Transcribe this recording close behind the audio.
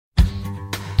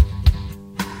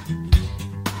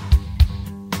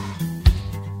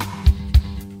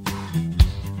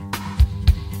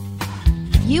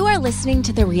You are listening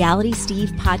to the Reality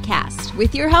Steve podcast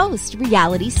with your host,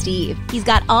 Reality Steve. He's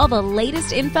got all the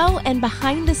latest info and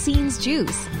behind-the-scenes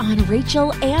juice on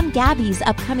Rachel and Gabby's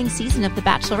upcoming season of The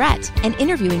Bachelorette and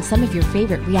interviewing some of your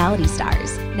favorite reality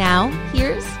stars. Now,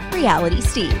 here's Reality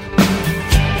Steve.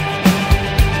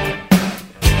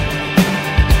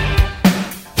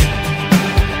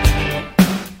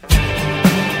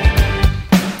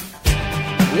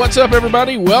 What's up,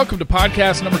 everybody? Welcome to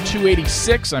podcast number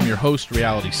 286. I'm your host,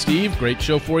 Reality Steve. Great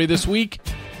show for you this week.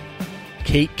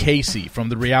 Kate Casey from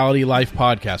the Reality Life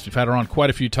podcast. We've had her on quite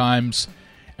a few times,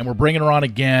 and we're bringing her on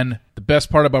again. The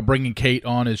best part about bringing Kate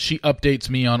on is she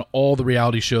updates me on all the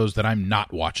reality shows that I'm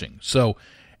not watching. So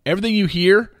everything you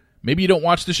hear, maybe you don't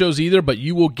watch the shows either, but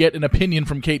you will get an opinion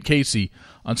from Kate Casey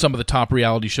on some of the top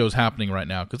reality shows happening right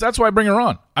now, because that's why I bring her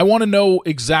on. I want to know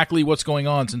exactly what's going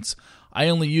on, since I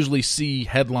only usually see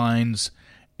headlines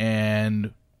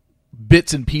and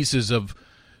bits and pieces of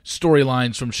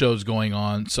storylines from shows going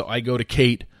on. So I go to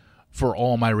Kate for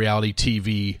all my reality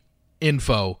TV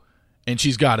info, and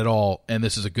she's got it all, and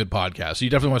this is a good podcast. So you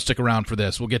definitely want to stick around for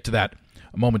this. We'll get to that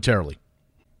momentarily.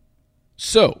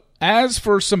 So, as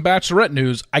for some Bachelorette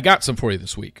news, I got some for you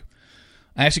this week.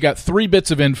 I actually got 3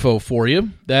 bits of info for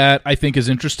you that I think is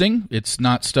interesting. It's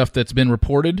not stuff that's been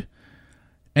reported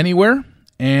anywhere.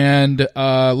 And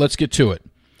let's get to it.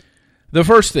 The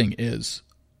first thing is,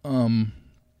 I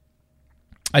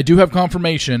do have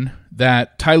confirmation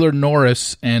that Tyler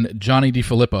Norris and Johnny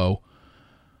DeFilippo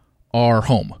are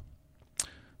home.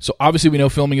 So obviously we know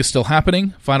filming is still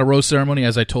happening. Final rose ceremony,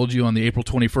 as I told you on the April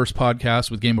 21st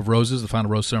podcast with Game of Roses, the final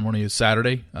rose ceremony is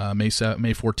Saturday, May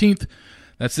 14th.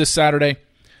 That's this Saturday.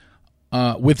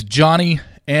 With Johnny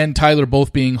and Tyler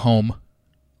both being home,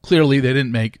 clearly they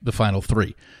didn't make the final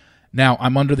 3. Now,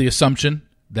 I'm under the assumption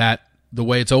that the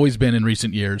way it's always been in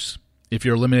recent years, if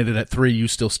you're eliminated at 3, you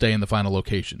still stay in the final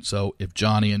location. So if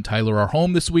Johnny and Tyler are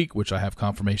home this week, which I have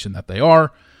confirmation that they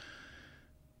are,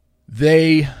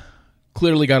 they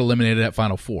clearly got eliminated at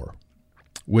final 4,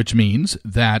 which means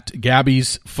that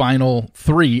Gabby's final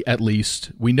 3, at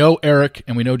least, we know Eric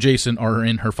and we know Jason are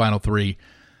in her final 3,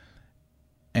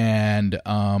 and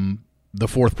the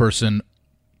 4th person,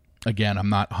 again, I'm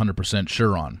not 100%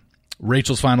 sure on.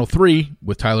 Rachel's final 3,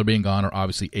 with Tyler being gone, are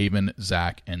obviously Aven,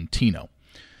 Zach, and Tino.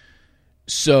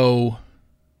 So,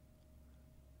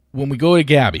 when we go to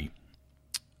Gabby,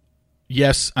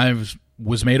 yes, I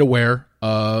was made aware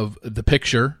of the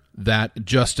picture that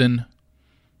Justin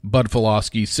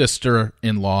Budfalowski's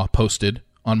sister-in-law posted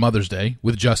on Mother's Day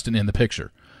with Justin in the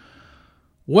picture.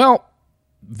 Well,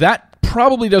 that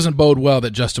probably doesn't bode well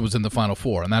that Justin was in the final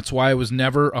 4, and that's why I was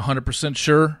never 100%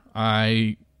 sure.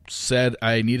 I said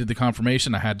I needed the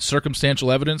confirmation. I had circumstantial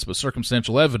evidence, but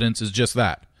circumstantial evidence is just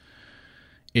that.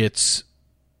 It's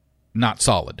not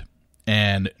solid.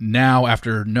 And now,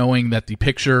 after knowing that the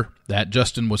picture that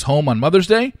Justin was home on Mother's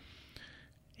Day,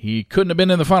 he couldn't have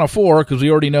been in the final 4 because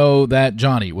we already know that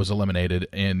Johnny was eliminated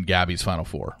in Gabby's final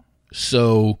 4.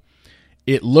 So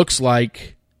it looks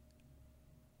like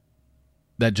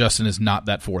that Justin is not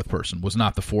that 4th person, was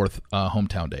not the 4th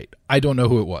hometown date. I don't know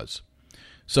who it was.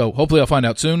 So hopefully I'll find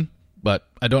out soon, but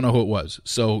I don't know who it was.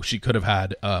 So she could have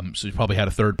had, so she probably had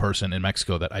a 3rd person in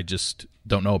Mexico that I just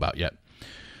don't know about yet.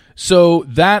 So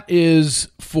that is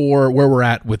for where we're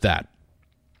at with that.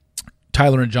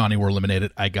 Tyler and Johnny were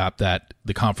eliminated. I got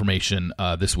the confirmation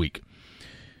this week.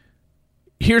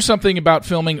 Here's something about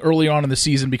filming early on in the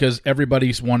season, because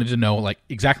everybody's wanted to know, like,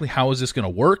 exactly how is this going to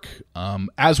work?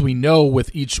 As we know,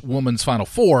 with each woman's final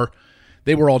 4,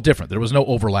 they were all different. There was no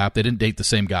overlap. They didn't date the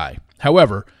same guy.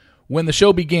 However, when the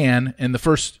show began, in the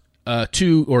first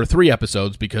 2 or 3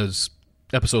 episodes, because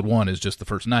episode 1 is just the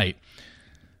first night,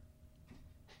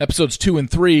 episodes 2 and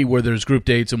 3, where there's group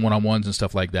dates and one-on-ones and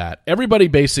stuff like that, everybody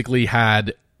basically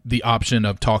had the option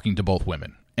of talking to both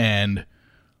women. And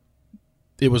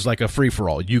it was like a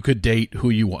free-for-all. You could date who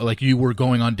you want. Like, you were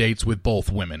going on dates with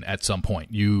both women at some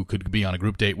point. You could be on a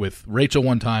group date with Rachel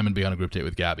one time and be on a group date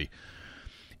with Gabby.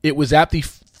 It was at the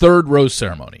 3rd rose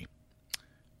ceremony,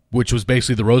 which was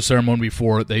basically the rose ceremony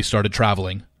before they started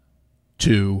traveling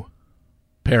to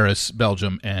Paris,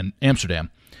 Belgium, and Amsterdam.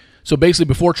 So basically,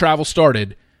 before travel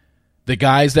started, the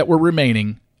guys that were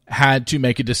remaining had to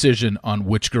make a decision on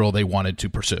which girl they wanted to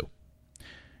pursue.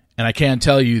 And I can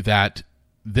tell you that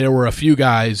there were a few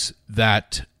guys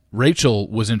that Rachel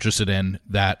was interested in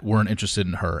that weren't interested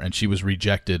in her, and she was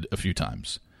rejected a few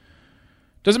times.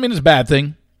 Doesn't mean it's a bad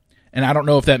thing, and I don't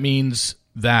know if that means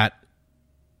that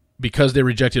because they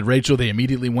rejected Rachel, they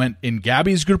immediately went in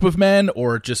Gabby's group of men,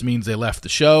 or it just means they left the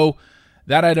show.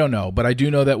 That I don't know, but I do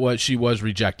know that she was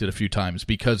rejected a few times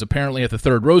because apparently at the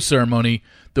third rose ceremony,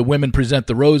 the women present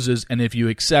the roses, and if you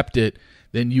accept it,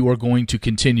 then you are going to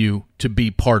continue to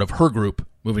be part of her group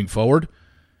moving forward.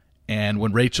 And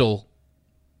when Rachel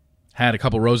had a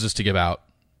couple roses to give out,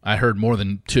 I heard more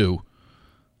than 2,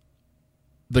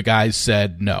 the guys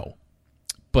said no.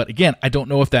 But again, I don't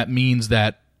know if that means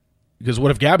that, because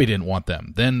what if Gabby didn't want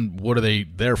them? Then what are they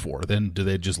there for? Then do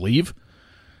they just leave?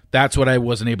 That's what I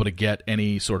wasn't able to get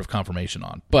any sort of confirmation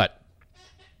on. But,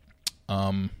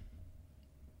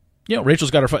 Rachel's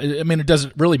got her. I mean, it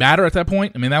doesn't really matter at that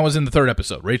point. I mean, that was in the 3rd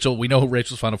episode. Rachel, we know who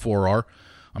Rachel's final 4 are.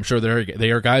 I'm sure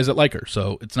they are guys that like her.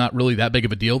 So it's not really that big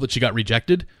of a deal that she got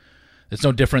rejected. It's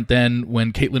no different than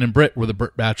when Caitlyn and Britt were the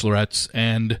Bachelorettes,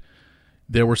 and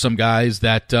there were some guys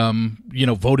that,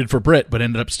 voted for Britt but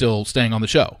ended up still staying on the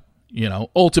show.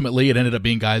 Ultimately, it ended up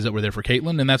being guys that were there for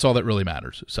Caitlyn, and that's all that really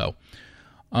matters. So,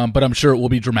 but I'm sure it will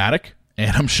be dramatic,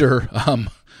 and I'm sure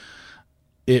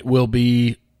it will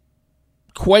be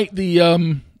quite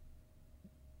the.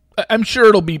 I'm sure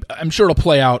it'll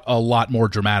play out a lot more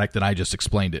dramatic than I just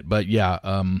explained it. But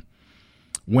yeah,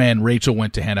 when Rachel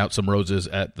went to hand out some roses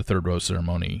at the third rose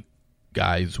ceremony,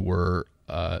 guys were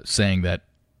saying that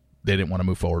they didn't want to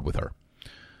move forward with her.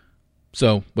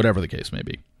 So whatever the case may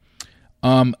be.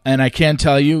 And I can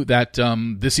tell you that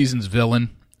this season's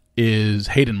villain is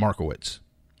Hayden Markowitz.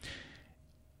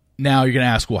 Now you're going to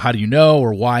ask, well, how do you know,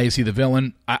 or why is he the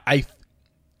villain?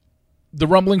 The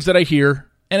rumblings that I hear,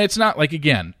 and it's not like,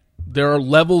 again, there are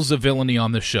levels of villainy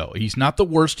on this show. He's not the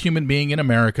worst human being in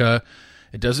America.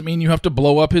 It doesn't mean you have to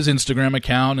blow up his Instagram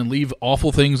account and leave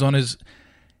awful things on his...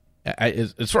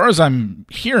 As far as I'm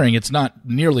hearing, it's not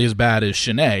nearly as bad as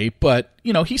Shanae, but,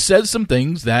 he says some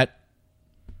things that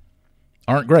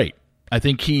aren't great. I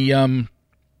think he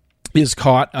is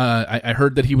caught... I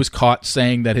heard that he was caught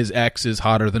saying that his ex is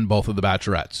hotter than both of the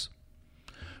Bachelorettes.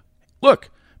 Look,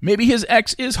 maybe his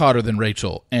ex is hotter than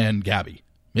Rachel and Gabby.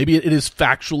 Maybe it is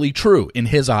factually true. In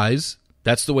his eyes,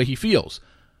 that's the way he feels.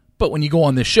 But when you go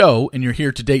on this show and you're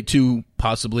here to date 2,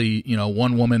 possibly,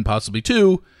 one woman, possibly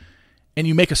 2, and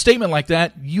you make a statement like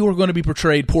that, you are going to be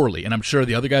portrayed poorly. And I'm sure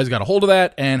the other guys got a hold of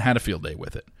that and had a field day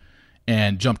with it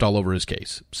and jumped all over his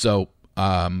case. So,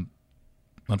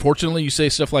 unfortunately, you say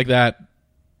stuff like that,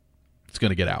 it's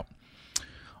going to get out.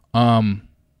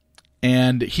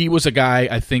 And he was a guy,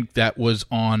 I think, that was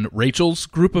on Rachel's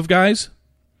group of guys,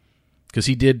 because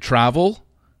he did travel,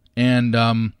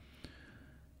 and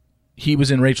he was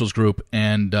in Rachel's group,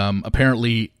 and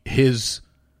apparently his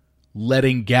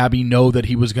letting Gabby know that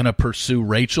he was going to pursue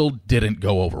Rachel didn't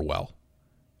go over well.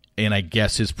 And I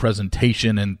guess his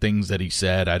presentation and things that he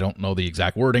said, I don't know the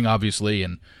exact wording, obviously,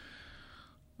 and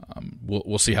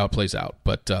we'll see how it plays out.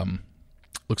 But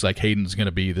looks like Hayden's going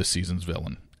to be this season's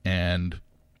villain.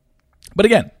 But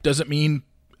again, doesn't mean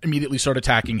immediately start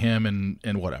attacking him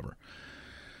and whatever.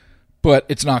 But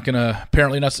it's not going to,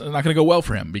 apparently not going to go well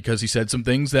for him, because he said some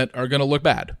things that are going to look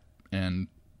bad. And,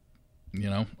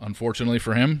 unfortunately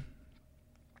for him,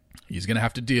 he's going to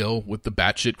have to deal with the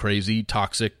batshit crazy,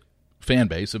 toxic fan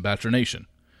base of Bachelor Nation.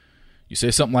 You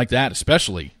say something like that,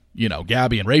 especially,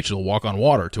 Gabby and Rachel walk on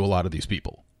water to a lot of these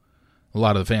people. A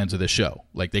lot of the fans of this show.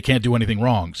 Like, they can't do anything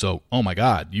wrong. So, oh my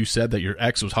God, you said that your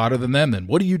ex was hotter than them, then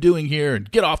what are you doing here? And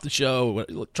get off the show.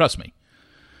 Trust me.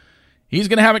 He's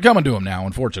going to have it coming to him now,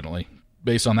 unfortunately,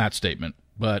 based on that statement.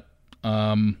 But,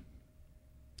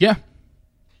 yeah.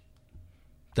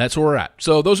 That's where we're at.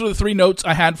 So those are the 3 notes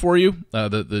I had for you.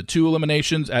 The 2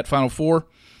 eliminations at Final 4.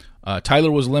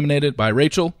 Tyler was eliminated by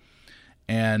Rachel,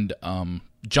 and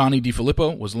Johnny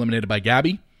DiFilippo was eliminated by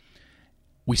Gabby.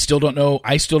 We still don't know.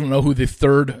 I still don't know who the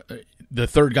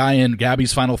third guy in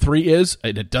Gabby's Final 3 is.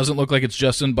 It doesn't look like it's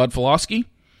Justin Budfalowski.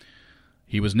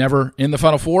 He was never in the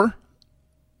Final 4,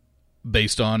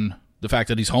 based on the fact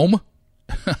that he's home.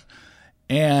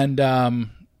 And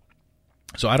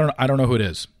so I don't know who it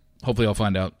is. Hopefully I'll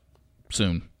find out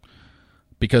soon,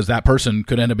 because that person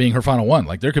could end up being her final one.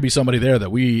 Like, there could be somebody there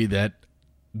that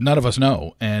none of us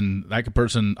know, and that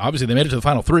person, obviously they made it to the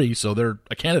Final 3, so they're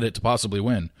a candidate to possibly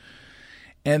win.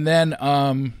 And then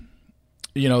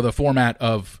the format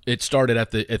of it started at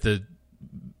the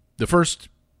first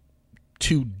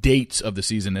 2 dates of the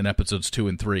season in episodes 2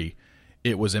 and 3.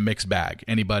 It was a mixed bag.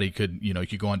 Anybody could, you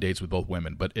could go on dates with both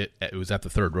women, but it was at the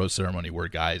third rose ceremony where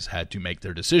guys had to make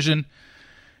their decision,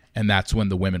 and that's when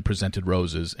the women presented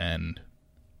roses, and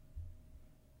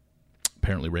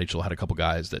apparently Rachel had a couple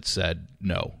guys that said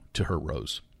no to her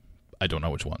rose. I don't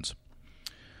know which ones.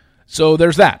 So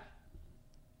there's that.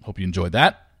 Hope you enjoyed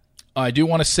that. I do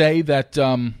want to say that,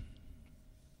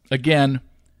 again,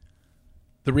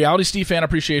 the Reality Steve Fan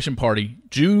Appreciation Party,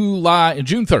 June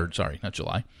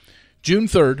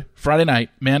 3rd, Friday night,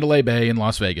 Mandalay Bay in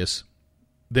Las Vegas.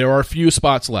 There are a few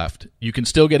spots left. You can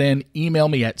still get in. Email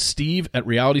me at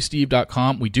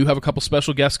steve@realitysteve.com. We do have a couple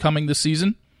special guests coming this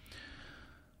season.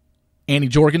 Annie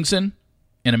Jorgensen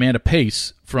and Amanda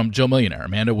Pace from Joe Millionaire.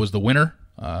 Amanda was the winner.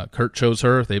 Kurt chose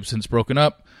her. They've since broken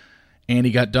up.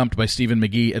 Annie got dumped by Stephen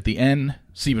McGbee at the end.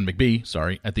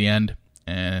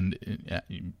 And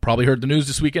you probably heard the news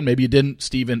this weekend. Maybe you didn't.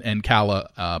 Stephen and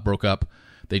Kala broke up.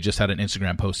 They just had an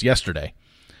Instagram post yesterday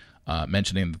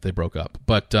mentioning that they broke up.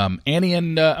 But Annie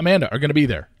and Amanda are going to be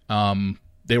there.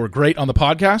 They were great on the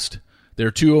podcast.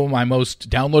 They're two of my most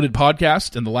downloaded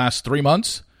podcasts in the last 3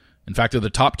 months. In fact, they're the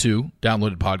top 2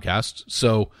 downloaded podcasts.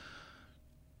 So,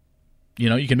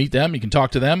 you can meet them. You can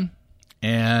talk to them.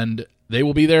 And they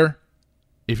will be there.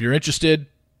 If you're interested,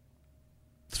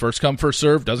 it's first come, first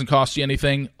serve. Doesn't cost you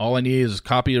anything. All I need is a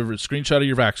copy of a screenshot of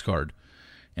your Vax card.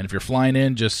 And if you're flying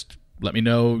in, just let me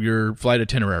know your flight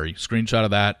itinerary. Screenshot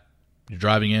of that. You're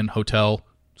driving in, hotel,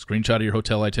 screenshot of your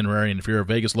hotel itinerary. And if you're a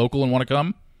Vegas local and want to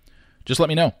come, just let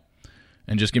me know.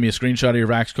 And just give me a screenshot of your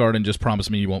Vax card and just promise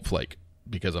me you won't flake.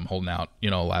 Because I'm holding out,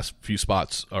 last few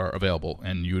spots are available.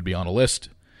 And you would be on a list.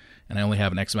 And I only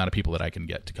have an X amount of people that I can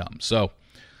get to come. So,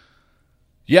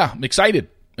 yeah, I'm excited.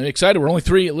 We're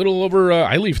only a little over,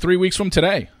 I leave 3 weeks from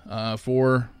today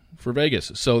for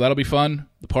Vegas. So that'll be fun.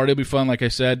 The party will be fun, like I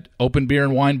said. Open beer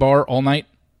and wine bar all night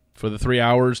for the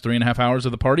 3.5 hours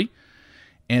of the party.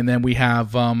 And then we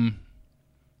have,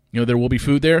 there will be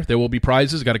food there. There will be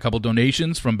prizes. Got a couple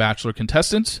donations from Bachelor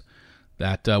contestants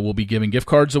that we'll be giving gift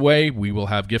cards away. We will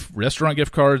have restaurant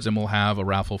gift cards, and we'll have a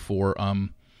raffle for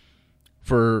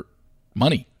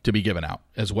money to be given out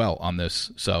as well on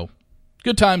this. So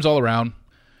good times all around.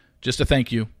 Just a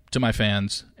thank you to my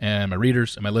fans and my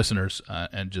readers and my listeners,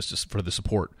 and just for the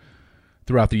support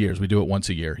throughout the years. We do it once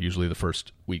a year, usually the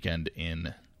first weekend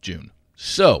in June.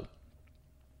 So,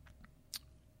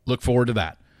 look forward to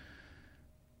that.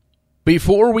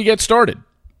 Before we get started,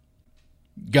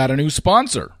 got a new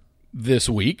sponsor this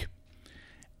week.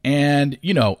 And,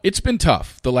 it's been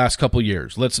tough the last couple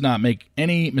years. Let's not make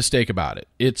any mistake about it.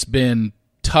 It's been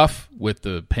tough with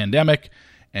the pandemic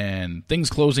and things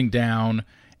closing down.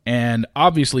 And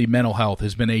obviously, mental health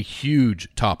has been a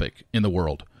huge topic in the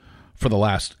world for the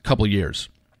last couple of years.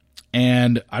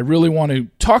 And I really want to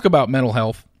talk about mental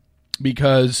health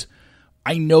because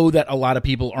I know that a lot of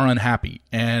people are unhappy.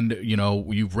 And,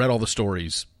 you've read all the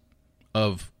stories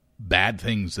of bad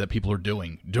things that people are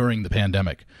doing during the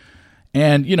pandemic.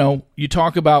 And, you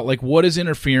talk about, what is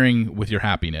interfering with your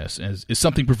happiness? Is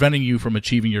something preventing you from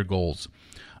achieving your goals?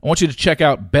 I want you to check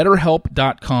out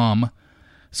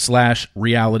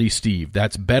BetterHelp.com/RealitySteve.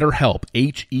 That's BetterHelp,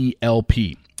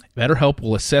 H-E-L-P. BetterHelp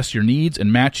will assess your needs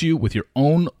and match you with your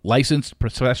own licensed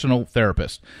professional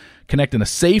therapist. Connect in a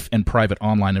safe and private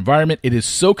online environment. It is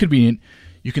so convenient,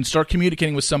 you can start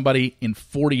communicating with somebody in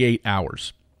 48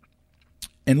 hours.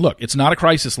 And look, it's not a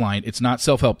crisis line. It's not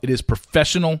self-help. It is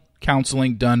professional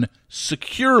counseling done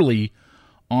securely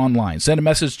online. Send a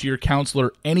message to your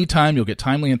counselor anytime. You'll get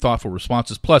timely and thoughtful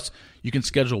responses. Plus, you can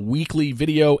schedule weekly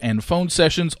video and phone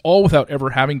sessions, all without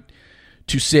ever having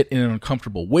to sit in an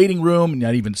uncomfortable waiting room,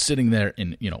 not even sitting there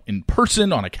in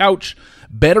person on a couch.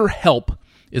 BetterHelp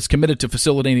is committed to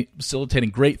facilitating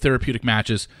great therapeutic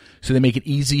matches, so they make it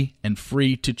easy and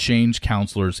free to change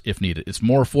counselors if needed. It's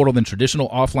more affordable than traditional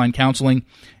offline counseling,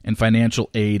 and financial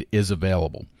aid is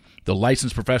available. The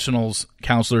licensed professionals,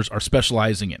 counselors, are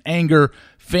specializing in anger,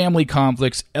 family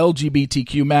conflicts,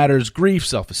 LGBTQ matters, grief,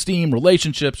 self-esteem,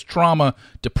 relationships, trauma,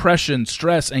 depression,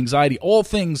 stress, anxiety, all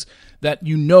things that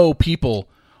people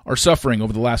are suffering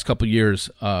over the last couple of years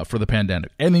for the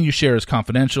pandemic. Anything you share is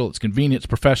confidential, it's convenient, it's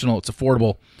professional, it's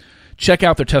affordable. Check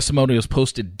out their testimonials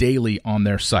posted daily on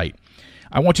their site.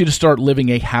 I want you to start living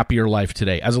a happier life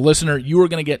today. As a listener, you are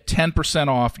going to get 10%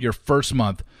 off your first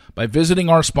month by visiting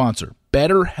our sponsor,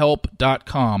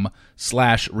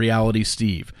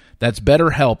 BetterHelp.com/RealitySteve. That's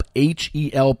BetterHelp,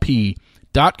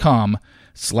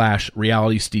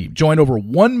 HELP.com/RealitySteve. Join over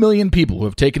 1 million people who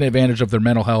have taken advantage of their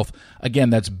mental health. Again,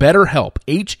 that's BetterHelp,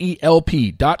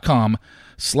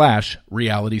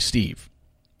 HELP.com/RealitySteve.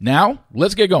 Now,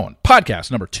 let's get going.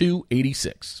 Podcast number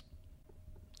 286.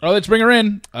 All right, let's bring her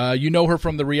in. You know her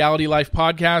from the Reality Life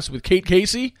podcast with Kate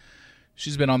Casey.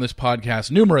 She's been on this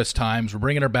podcast numerous times. We're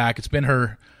bringing her back. It's been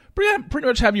her, pretty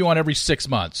much have you on every 6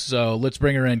 months. So let's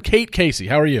bring her in. Kate Casey,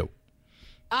 how are you?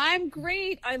 I'm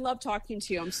great. I love talking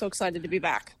to you. I'm so excited to be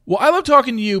back. Well, I love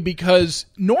talking to you because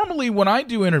normally when I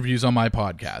do interviews on my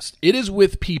podcast, it is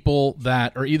with people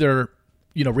that are either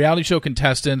reality show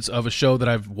contestants of a show that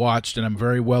I've watched and I'm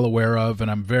very well aware of,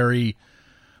 and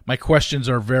my questions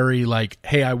are very like,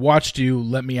 hey, I watched you,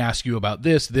 let me ask you about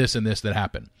this, and this that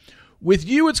happened. With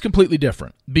you, it's completely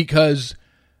different because,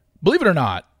 believe it or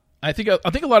not, I think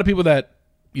a lot of people that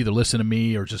either listen to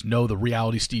me or just know the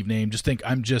Reality Steve name just think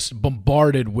I'm just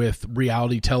bombarded with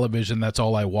reality television. That's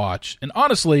all I watch. And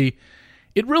honestly,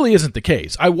 it really isn't the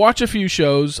case. I watch a few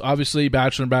shows. Obviously,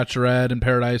 Bachelor and Bachelorette and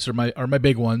Paradise are my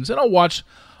big ones. And I'll watch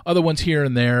other ones here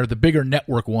and there, the bigger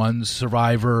network ones,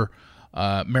 Survivor,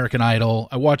 American Idol.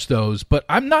 I watch those. But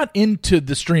I'm not into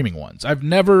the streaming ones. I've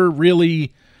never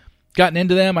really gotten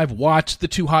into them. I've watched the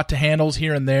Too Hot to Handles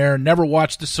here and there. Never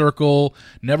watched The Circle.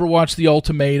 Never watched The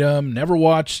Ultimatum. Never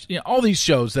watched all these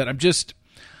shows that I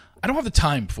don't have the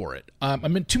time for it.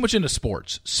 I'm too much into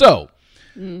sports. So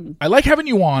I like having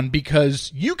you on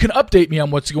because you can update me on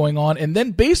what's going on, and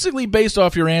then basically based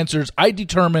off your answers, I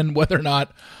determine whether or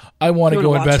not I want to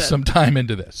go invest some time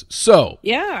into this. So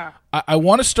yeah, I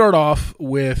want to start off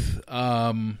with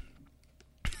a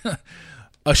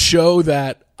show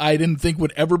that I didn't think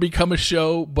would ever become a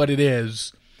show, but it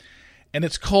is. And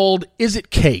it's called Is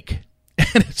It Cake?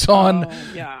 And it's on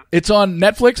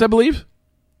Netflix, I believe.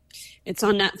 It's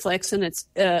on Netflix, and it's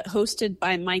hosted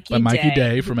by Mikey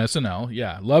Day from SNL.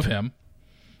 Yeah, love him.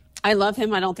 I love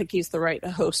him. I don't think he's the right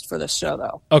host for this show,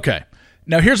 though. Okay.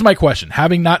 Now, here's my question.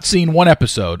 Having not seen one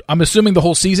episode, I'm assuming the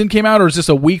whole season came out, or is this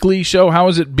a weekly show? How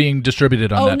is it being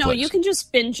distributed on Netflix? Oh, no, you can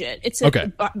just binge it.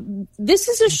 Okay. This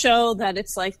is a show that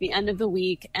it's like the end of the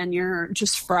week, and you're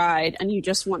just fried, and you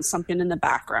just want something in the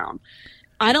background.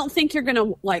 I don't think you're going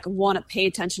to want to pay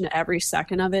attention to every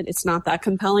second of it. It's not that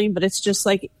compelling, but it's just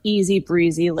like easy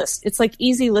breezy It's like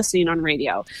easy listening on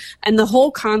radio. And the whole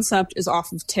concept is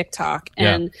off of TikTok.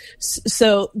 And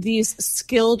so these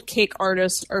skilled cake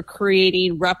artists are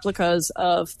creating replicas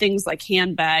of things like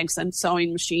handbags and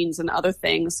sewing machines and other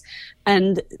things.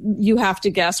 And you have to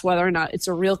guess whether or not it's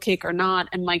a real cake or not.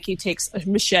 And Mikey takes a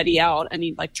machete out and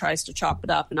he tries to chop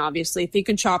it up. And obviously if he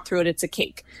can chop through it, it's a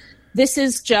cake. This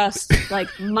is just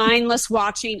mindless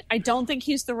watching. I don't think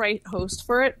he's the right host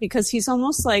for it because he's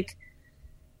almost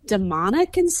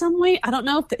demonic in some way. I don't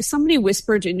know if somebody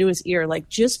whispered into his ear,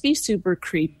 just be super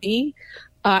creepy.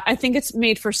 I think it's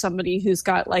made for somebody who's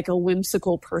got a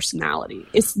whimsical personality.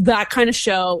 It's that kind of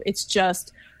show. It's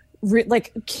just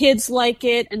kids like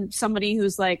it. And somebody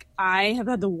who's I have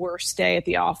had the worst day at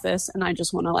the office and I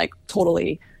just want to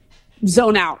totally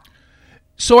zone out.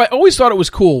 So I always thought it was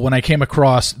cool when I came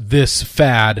across this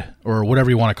fad, or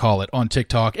whatever you want to call it, on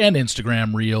TikTok and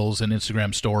Instagram Reels and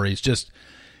Instagram Stories. Just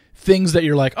things that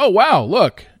you're like, oh, wow,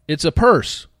 look, it's a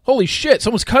purse. Holy shit,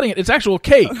 someone's cutting it. It's actual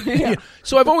cake. Yeah.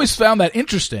 So I've always found that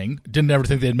interesting. Didn't ever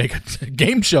think they'd make a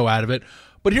game show out of it.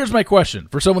 But here's my question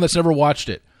for someone that's never watched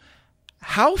it.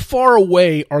 How far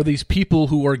away are these people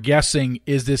who are guessing,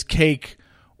 is this cake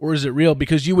or is it real?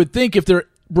 Because you would think if they're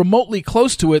remotely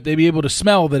close to it, they'd be able to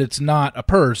smell that it's not a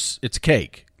purse, it's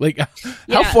cake.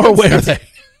 How far away are they?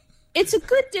 It's a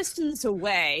good distance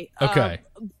away. Okay.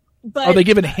 But are they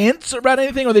giving hints about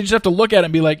anything, or they just have to look at it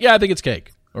and be like, yeah, I think it's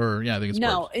cake? Or, yeah, I think it's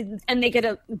no, and they get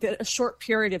a short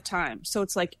period of time. So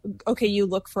it's okay, you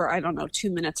look for, 2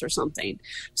 minutes or something.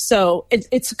 So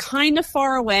it's kind of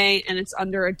far away, and it's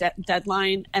under a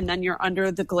deadline, and then you're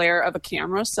under the glare of a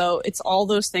camera. So it's all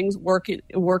those things work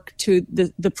to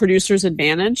the producer's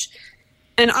advantage.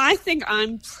 And I think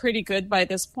I'm pretty good by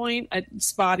this point at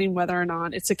spotting whether or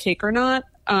not it's a cake or not.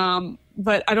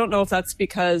 But I don't know if that's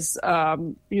because,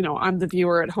 I'm the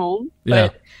viewer at home. Yeah.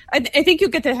 But I think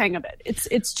you'll get the hang of it.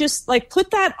 It's just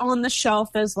put that on the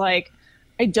shelf as I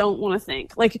don't want to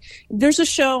think. There's a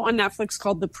show on Netflix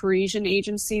called The Parisian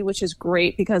Agency, which is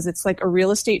great because it's a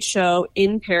real estate show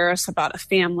in Paris about a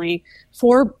family,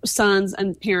 4 sons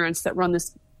and parents that run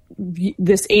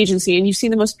this agency, and you see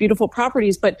the most beautiful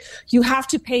properties, but you have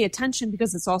to pay attention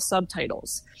because it's all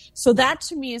subtitles. So that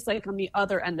to me is on the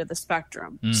other end of the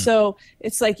spectrum. So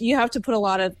it's you have to put a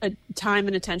lot of time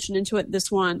and attention into it. This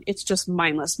one, it's just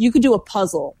mindless. You could do a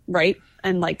puzzle, right?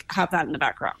 And have that in the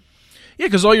background. Yeah,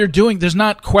 because all you're doing, there's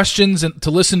not questions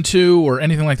to listen to or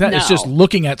anything like that. No. It's just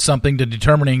looking at something to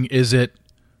determining, is it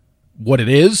what it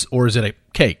is, or is it a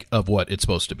cake of what it's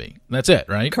supposed to be? That's it,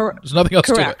 right? Correct. There's nothing else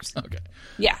Correct. to it. Okay.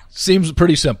 Yeah. Seems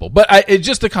pretty simple. But it's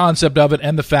just the concept of it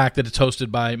and the fact that it's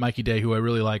hosted by Mikey Day, who I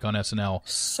really like on SNL.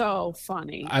 So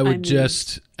funny.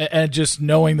 Just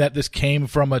knowing that this came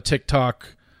from a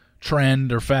TikTok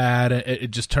trend or fad,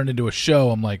 it just turned into a show.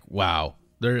 I'm like, wow.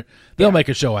 They'll make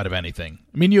a show out of anything.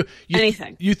 I mean,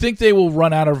 anything. You think they will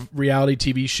run out of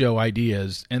reality TV show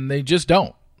ideas, and they just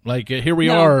don't. Like here we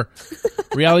No. are.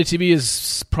 Reality TV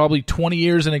is probably 20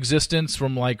 years in existence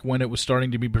from like when it was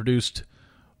starting to be produced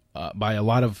by a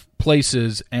lot of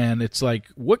places, and it's like,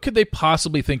 what could they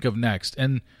possibly think of next?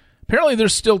 And apparently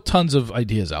there's still tons of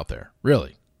ideas out there,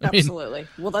 really. I mean, Absolutely.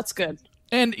 Well, that's good.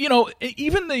 and you know,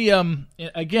 even the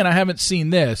again, I haven't seen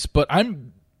this, but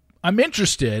I'm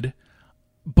interested,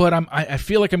 but I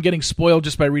feel like I'm getting spoiled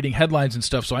just by reading headlines and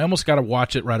stuff, so I almost got to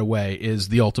watch it right away. Is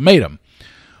The Ultimatum,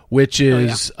 which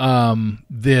is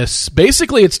this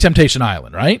basically it's Temptation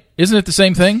Island, right? Isn't it the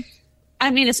same thing? I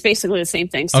mean, it's basically the same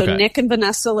thing. So Okay. Nick and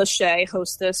Vanessa Lachey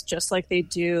host this just like they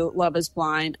do Love is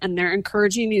Blind, and they're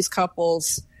encouraging these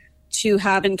couples to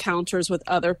have encounters with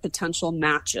other potential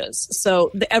matches. So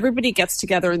everybody gets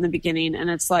together in the beginning, and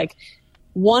it's like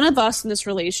one of us in this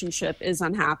relationship is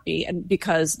unhappy, and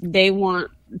because they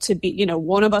want to be, you know,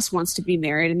 one of us wants to be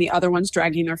married and the other one's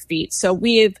dragging their feet. So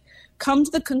we've come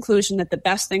to the conclusion that the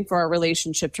best thing for our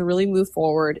relationship to really move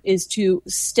forward is to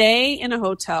stay in a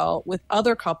hotel with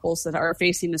other couples that are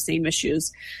facing the same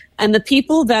issues. And the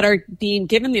people that are being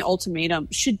given the ultimatum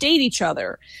should date each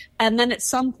other. And then at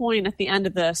some point at the end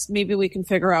of this, maybe we can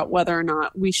figure out whether or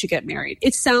not we should get married.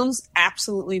 It sounds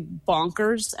absolutely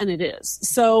bonkers, and it is.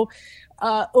 So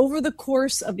over the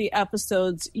course of the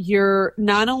episodes, you're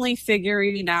not only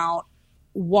figuring out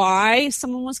why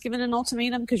someone was given an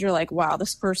ultimatum, because you're like, wow,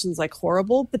 this person's like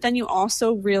horrible, but then you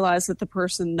also realize that the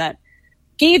person that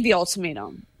gave the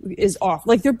ultimatum is awful.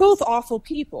 Like, they're both awful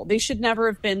people. They should never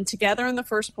have been together in the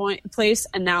first place,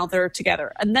 and now they're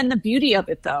together. And then the beauty of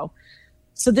it, though,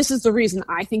 so this is the reason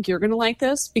I think you're going to like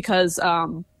this, because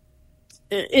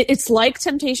it's like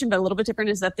Temptation, but a little bit different,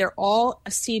 is that they're all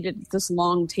seated at this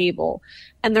long table,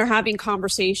 and they're having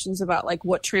conversations about like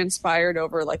what transpired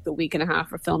over like the week and a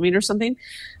half of filming or something.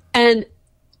 And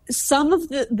some of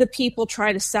the people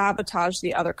try to sabotage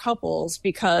the other couples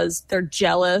because they're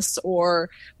jealous or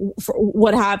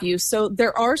what have you. So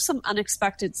there are some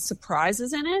unexpected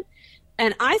surprises in it.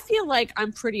 And I feel like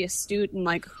I'm pretty astute in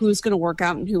like who's going to work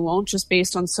out and who won't, just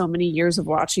based on so many years of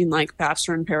watching like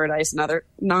Bachelor in Paradise and other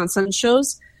nonsense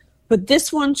shows. But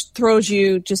this one throws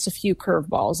you just a few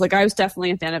curveballs. Like, I was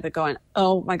definitely at the end of it going,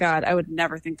 oh my God, I would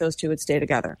never think those two would stay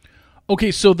together. Okay,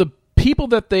 so the people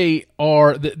that they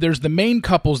are, there's the main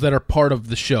couples that are part of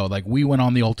the show. Like, we went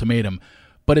on The Ultimatum,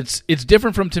 but it's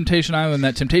different from Temptation Island.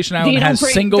 That Temptation Island has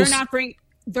singles.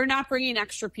 They're not bringing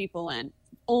extra people in.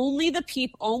 Only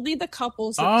the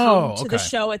couples that come to the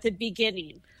show at the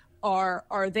beginning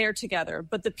are there together.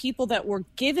 But the people that were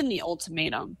given the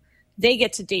ultimatum, they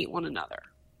get to date one another.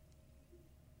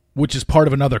 Which is part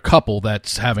of another couple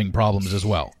that's having problems as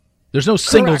well. There's no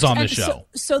singles Correct. on this show.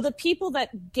 So the people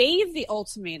that gave the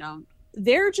ultimatum,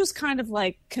 they're just kind of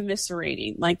like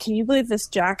commiserating. Like, can you believe this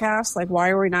jackass? Like, why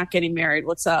are we not getting married?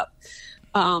 What's up?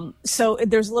 So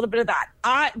there's a little bit of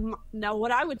that. Now,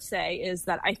 what I would say is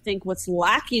that I think what's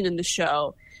lacking in the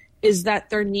show is that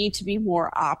there need to be more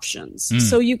options.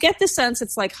 So you get the sense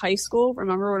it's like high school.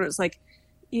 Remember when it was like,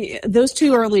 those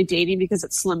two are only dating because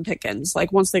it's slim pickings.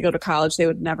 Like, once they go to college,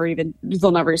 they'll never even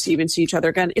see each other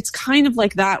again. It's kind of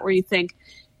like that, where you think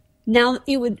now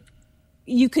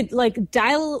you could like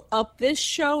dial up this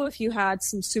show if you had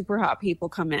some super hot people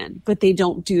come in, but they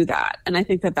don't do that. And I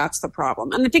think that that's the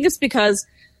problem. And I think it's because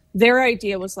their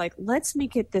idea was like, let's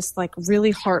make it this like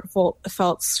really heartfelt,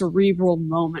 cerebral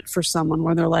moment for someone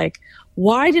where they're like,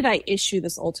 why did I issue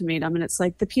this ultimatum? And it's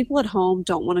like, the people at home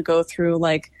don't want to go through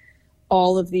like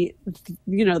all of the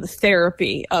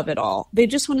therapy of it all. They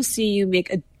just want to see you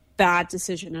make a bad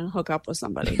decision and hook up with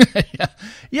somebody.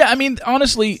 Yeah. I mean,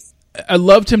 honestly, I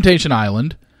love Temptation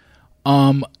Island,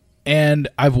 and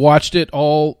I've watched it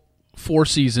all 4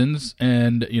 seasons,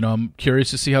 and I'm curious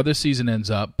to see how this season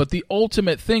ends up. But the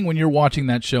ultimate thing when you're watching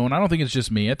that show, and I don't think it's just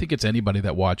me, I think it's anybody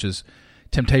that watches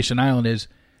Temptation Island, is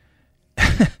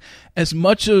as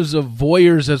much as of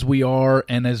voyeurs as we are,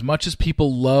 and as much as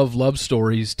people love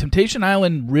stories, Temptation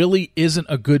Island really isn't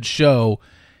a good show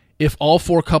if all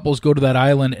 4 couples go to that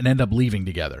island and end up leaving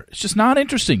together. It's just not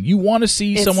interesting. You want to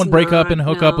see someone break up and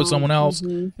hook up with someone else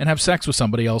and have sex with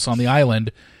somebody else on the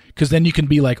island, because then you can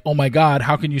be like, oh my God,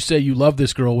 how can you say you love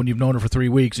this girl when you've known her for 3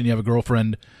 weeks and you have a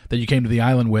girlfriend that you came to the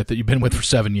island with that you've been with for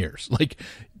 7 years? Like,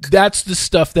 that's the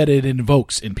stuff that it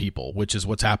invokes in people, which is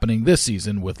what's happening this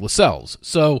season with Lascelles.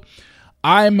 So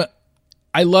I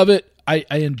love it. I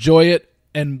enjoy it.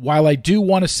 And while I do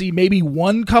want to see maybe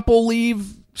one couple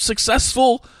leave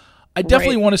successful, I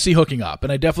definitely want to see hooking up,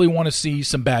 and I definitely want to see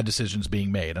some bad decisions being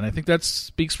made. And I think that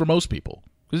speaks for most people,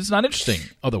 because it's not interesting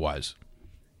otherwise.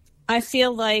 I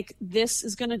feel like this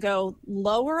is going to go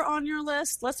lower on your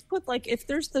list. Let's put, like, if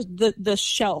there's the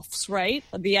shelves, right?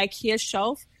 The IKEA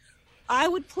shelf, I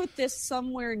would put this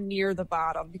somewhere near the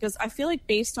bottom because I feel like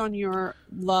based on your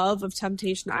love of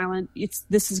Temptation Island,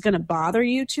 this is going to bother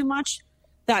you too much.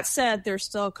 That said, there's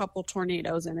still a couple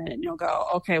tornadoes in it, and you'll go,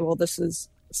 okay, well, this is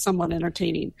somewhat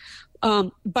entertaining.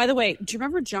 By the way, do you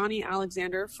remember Johnny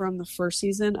Alexander from the first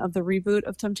season of the reboot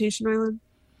of Temptation Island?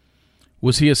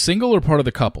 Was he a single or part of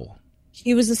the couple?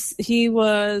 He was a single. He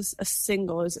was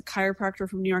a chiropractor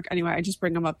from New York. Anyway, I just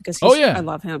bring him up because I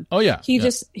love him. Oh yeah. He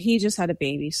just had a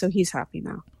baby, so he's happy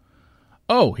now.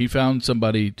 Oh, he found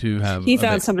somebody to have. He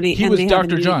found somebody. He was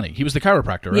Dr. Johnny. He was the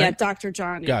chiropractor, right? Yeah, Dr.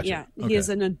 Johnny. Gotcha. Yeah, okay. He has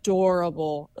an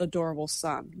adorable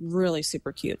son. Really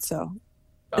super cute. So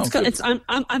it's good.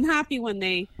 I'm happy when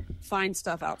they find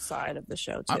stuff outside of the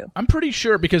show too. I'm pretty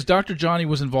sure because Dr. Johnny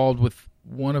was involved with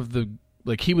one of the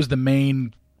he was the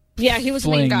main. Yeah, he was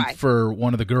the main guy for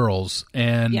one of the girls,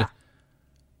 and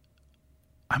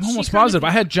I'm almost positive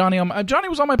I had Johnny on. Johnny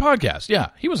was on my podcast. Yeah,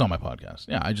 he was on my podcast.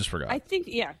 Yeah, I just forgot. I think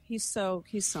he's so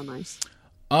nice.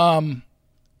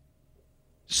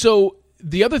 So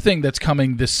the other thing that's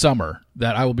coming this summer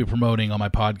that I will be promoting on my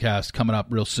podcast coming up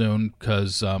real soon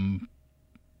because I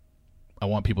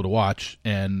want people to watch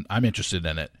and I'm interested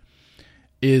in it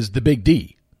is The Big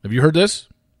D. Have you heard this?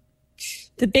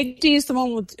 The Big D is the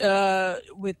one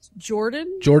with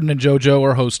Jordan. Jordan and JoJo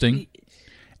are hosting,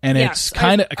 and it's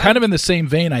kind of in the same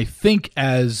vein, I think,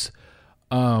 as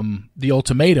The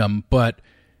Ultimatum, but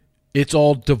it's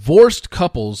all divorced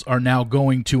couples are now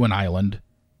going to an island.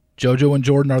 JoJo and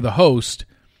Jordan are the host,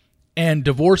 and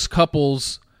divorced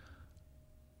couples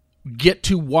get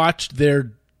to watch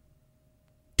their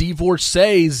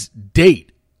divorcees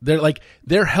date.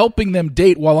 They're helping them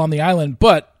date while on the island,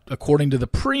 but according to the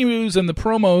previews and the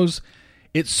promos,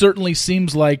 it certainly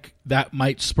seems like that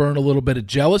might spurn a little bit of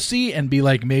jealousy and be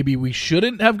like, maybe we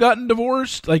shouldn't have gotten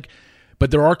divorced. But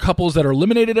there are couples that are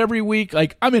eliminated every week.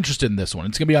 I'm interested in this one.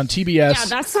 It's going to be on TBS.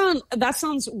 Yeah, that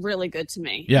sounds really good to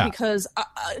me. Yeah. Because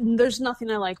there's nothing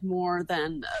I like more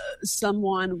than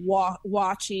someone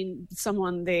watching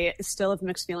someone they still have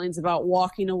mixed feelings about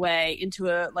walking away into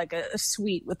a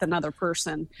suite with another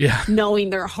person. Yeah. Knowing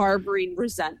they're harboring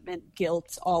resentment,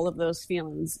 guilt, all of those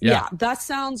feelings. Yeah, that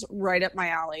sounds right up my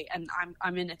alley, and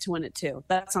I'm in it to win it too.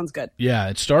 That sounds good. Yeah,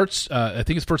 it starts. I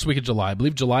think it's first week of July. I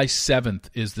believe July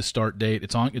 7th is the start date.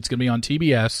 It's going to be on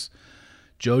TBS.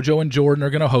 JoJo and Jordan are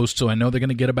going to host, so I know they're going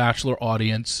to get a Bachelor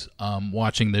audience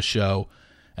watching this show,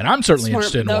 and I'm certainly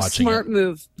interested in watching smart it.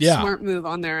 Move. Yeah. Smart move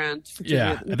on their end.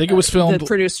 I think it was filmed. The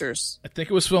producers. I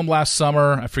think it was filmed last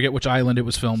summer. I forget which island it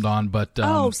was filmed on, but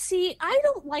see, I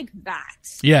don't like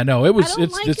that. Yeah, no, it was.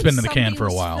 It's been in the can for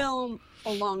a while. Filmed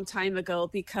a long time ago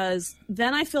because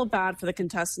then I feel bad for the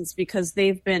contestants because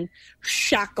they've been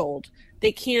shackled.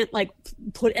 They can't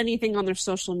put anything on their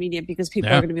social media because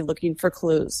people are going to be looking for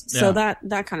clues. So that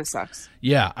kind of sucks.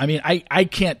 Yeah. I mean, I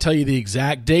can't tell you the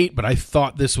exact date, but I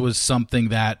thought this was something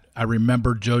that I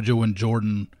remember JoJo and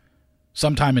Jordan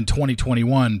sometime in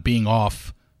 2021 being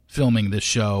off filming this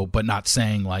show, but not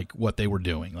saying what they were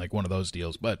doing, one of those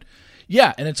deals. But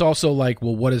yeah. And it's also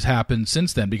well, what has happened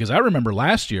since then? Because I remember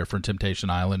last year for Temptation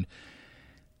Island,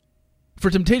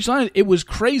 it was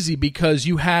crazy because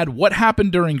you had what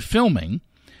happened during filming,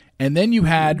 and then you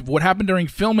had what happened during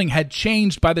filming had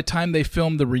changed by the time they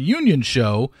filmed the reunion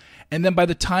show, and then by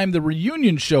the time the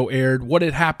reunion show aired, what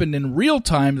had happened in real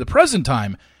time, the present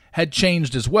time, had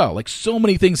changed as well. So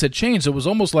many things had changed. It was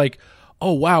almost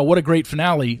oh, wow, what a great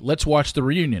finale. Let's watch the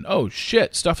reunion. Oh,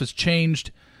 shit, stuff has changed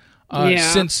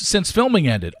since filming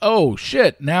ended. Oh,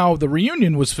 shit, now the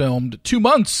reunion was filmed 2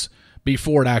 months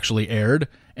before it actually aired.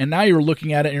 And now you're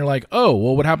looking at it and you're like, oh,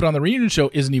 well, what happened on the reunion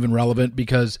show isn't even relevant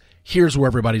because here's where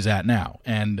everybody's at now.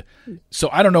 And so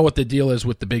I don't know what the deal is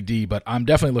with the Big D, but I'm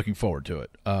definitely looking forward to it.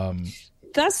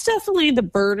 That's definitely the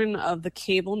burden of the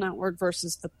cable network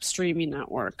versus the streaming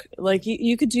network.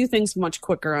 You could do things much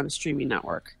quicker on a streaming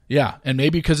network. Yeah, and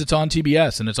maybe because it's on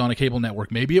TBS and it's on a cable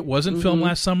network. Maybe it wasn't filmed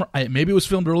last summer. Maybe it was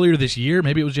filmed earlier this year.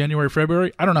 Maybe it was January,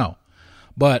 February. I don't know.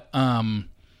 But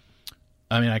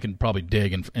I can probably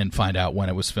dig and find out when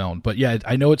it was filmed. But yeah,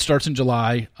 I know it starts in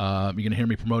July. You're going to hear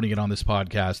me promoting it on this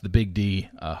podcast, The Big D,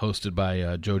 hosted by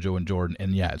JoJo and Jordan.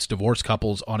 And yeah, it's divorced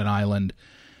couples on an island,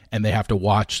 and they have to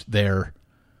watch their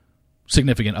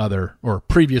significant other or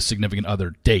previous significant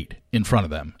other date in front of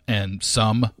them. And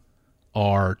some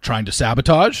are trying to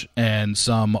sabotage, and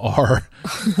some are,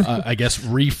 I guess,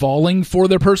 refalling for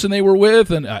their person they were with.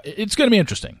 And it's going to be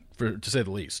interesting, to say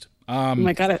the least. Oh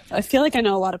my God, I feel like I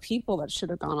know a lot of people that should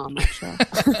have gone on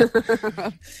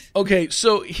that show. Okay,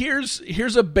 so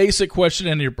here's a basic question,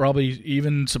 and you're probably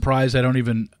even surprised I don't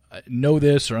even know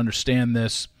this or understand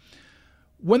this.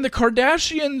 When the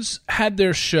Kardashians had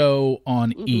their show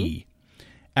on E,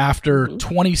 after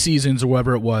 20 seasons or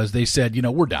whatever it was, they said,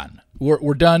 we're done.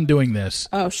 We're done doing this.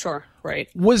 Oh, sure. Right.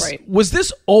 Was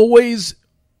this always,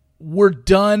 we're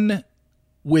done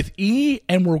with E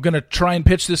and we're going to try and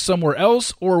pitch this somewhere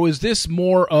else? Or was this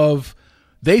more of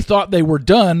they thought they were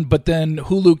done, but then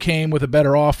Hulu came with a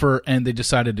better offer and they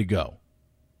decided to go?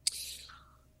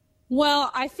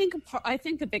 Well, I think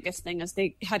the biggest thing is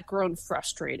they had grown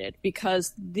frustrated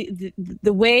because the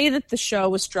way that the show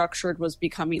was structured was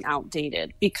becoming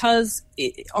outdated. Because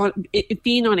it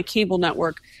being on a cable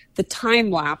network, the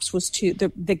time lapse was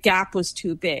the gap was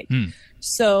too big.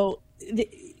 So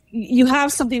you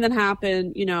have something that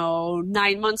happened,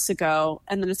 9 months ago,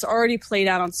 and then it's already played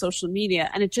out on social media,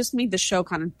 and it just made the show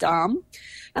kind of dumb.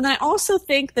 And I also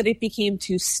think that it became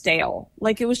too stale.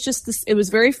 Like it was just this, it was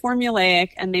very formulaic,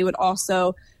 and they would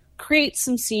also create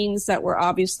some scenes that were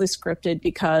obviously scripted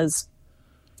because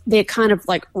they had kind of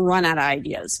like run out of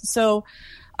ideas. So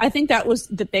I think that was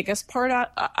the biggest part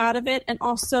out of it. And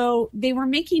also they were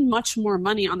making much more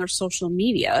money on their social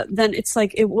media than it's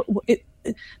like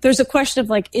there's a question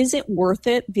of like, is it worth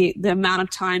it? The amount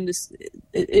of time this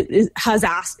is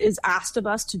asked of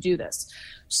us to do this.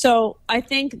 So I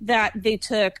think that they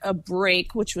took a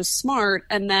break, which was smart.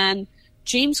 And then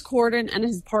James Corden and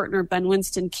his partner, Ben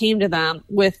Winston, came to them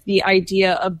with the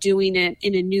idea of doing it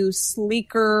in a new,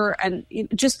 sleeker, and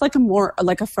just like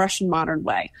a fresh and modern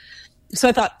way. So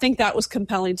I think that was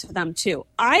compelling to them too.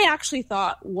 I actually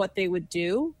thought what they would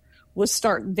do was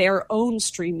start their own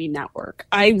streaming network.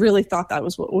 I really thought that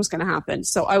was what was going to happen.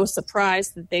 So I was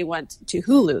surprised that they went to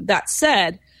Hulu. That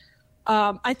said,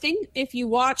 I think if you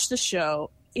watch the show,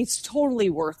 it's totally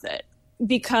worth it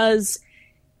because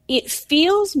it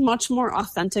feels much more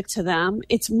authentic to them.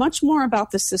 It's much more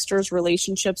about the sisters'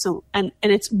 relationships, and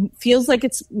it feels like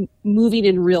it's moving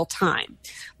in real time.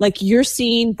 Like you're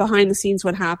seeing behind the scenes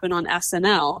what happened on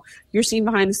SNL. You're seeing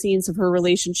behind the scenes of her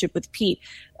relationship with Pete.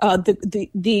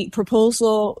 The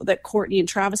proposal that Courtney and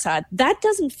Travis had, that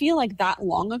doesn't feel like that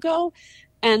long ago.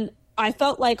 And I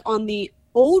felt like on the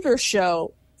older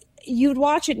show, you'd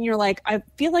watch it and you're like, I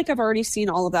feel like I've already seen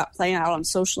all of that play out on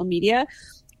social media.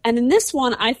 And in this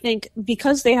one, I think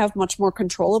because they have much more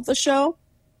control of the show,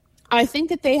 I think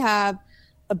that they have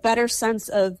a better sense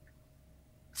of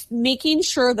making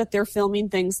sure that they're filming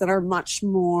things that are much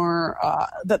more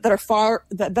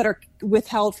that are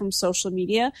withheld from social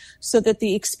media, so that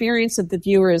the experience of the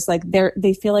viewer is like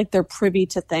they feel like they're privy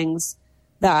to things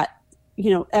that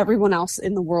everyone else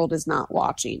in the world is not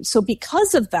watching. So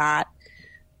because of that,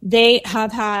 they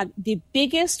have had the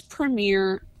biggest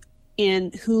premiere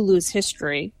in Hulu's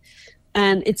history,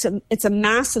 and it's a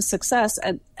massive success.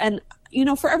 And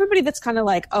for everybody that's kind of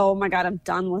like, oh my God, I'm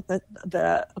done with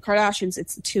the Kardashians,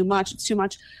 it's too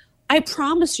much. I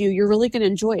promise you're really going to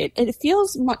enjoy it. It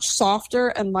feels much softer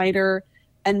and lighter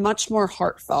and much more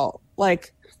heartfelt.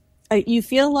 Like you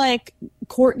feel like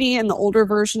Courtney in the older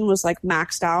version was like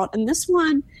maxed out, and this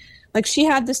one, like she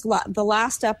had the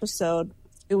last episode.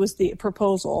 It was the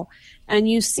proposal. And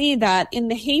you see that in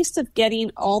the haste of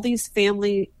getting all these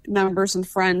family members and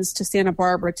friends to Santa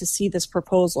Barbara to see this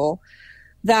proposal,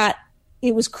 that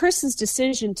it was Kris's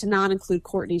decision to not include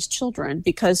Courtney's children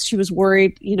because she was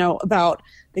worried, about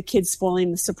the kids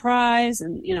spoiling the surprise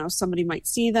and, somebody might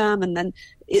see them. And then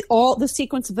all the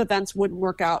sequence of events wouldn't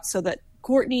work out so that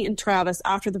Courtney and Travis,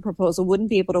 after the proposal, wouldn't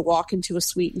be able to walk into a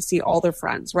suite and see all their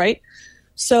friends, right?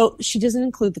 So she doesn't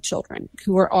include the children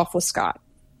who are off with Scott.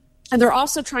 And they're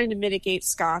also trying to mitigate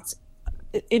Scott's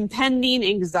impending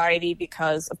anxiety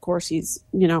because, of course,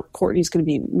 Courtney's going to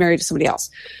be married to somebody else.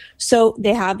 So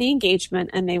they have the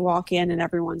engagement and they walk in and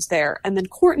everyone's there. And then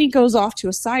Courtney goes off to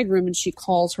a side room and she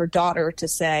calls her daughter to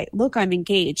say, look, I'm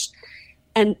engaged.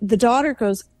 And the daughter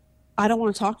goes, I don't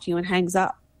want to talk to you, and hangs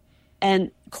up.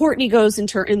 And Courtney goes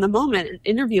into in the moment an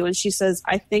interview and she says,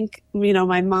 I think,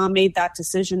 my mom made that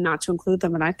decision not to include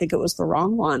them and I think it was the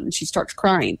wrong one. And she starts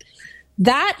crying.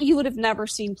 That you would have never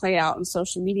seen play out in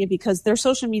social media because their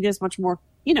social media is much more,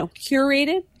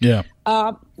 curated. Yeah.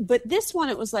 But this one,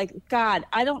 it was like, God,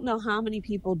 I don't know how many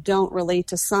people don't relate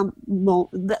to some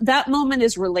that moment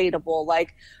is relatable.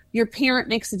 Like your parent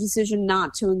makes a decision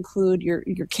not to include your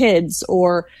kids,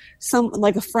 or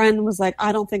like a friend was like,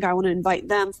 I don't think I want to invite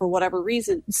them for whatever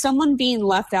reason. Someone being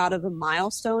left out of a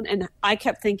milestone. And I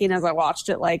kept thinking as I watched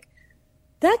it, like,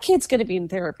 that kid's going to be in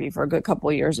therapy for a good couple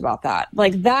of years about that.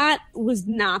 Like that was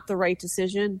not the right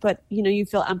decision, but you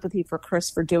feel empathy for Kris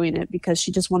for doing it because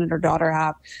she just wanted her daughter to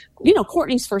have,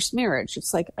 Courtney's first marriage.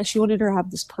 It's like she wanted her to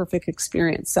have this perfect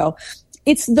experience. So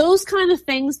it's those kind of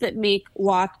things that make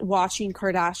watching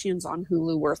Kardashians on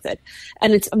Hulu worth it.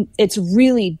 And it's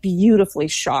really beautifully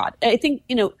shot. I think,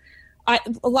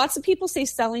 Lots of people say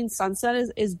Selling Sunset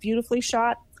is beautifully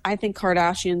shot. I think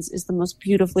Kardashians is the most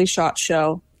beautifully shot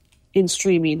show in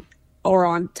streaming or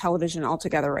on television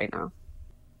altogether right now.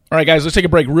 All right, guys, let's take a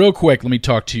break real quick. Let me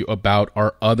talk to you about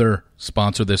our other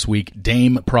sponsor this week,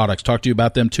 Dame Products. Talked to you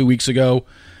about them 2 weeks ago,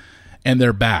 and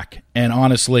they're back. And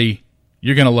honestly,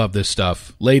 you're going to love this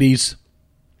stuff. Ladies,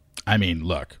 I mean,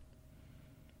 look.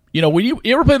 You know, when you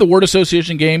ever play the word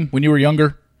association game when you were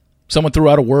younger? Someone threw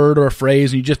out a word or a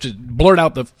phrase, and you just blurt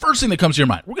out the first thing that comes to your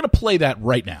mind. We're going to play that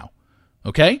right now,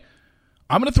 okay?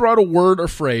 I'm going to throw out a word or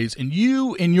phrase, and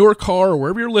you, in your car or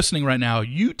wherever you're listening right now,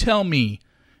 you tell me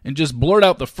and just blurt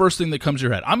out the first thing that comes to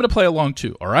your head. I'm going to play along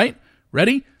too, all right?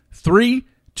 Ready? 3,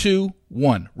 2,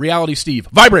 1. Reality Steve.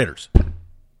 Vibrators.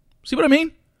 See what I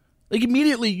mean? Like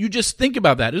immediately you just think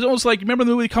about that. It's almost like, remember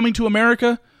the movie Coming to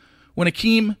America? When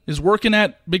Akeem is working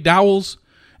at McDowell's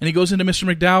and he goes into Mr.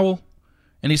 McDowell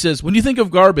and he says, when you think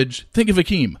of garbage, think of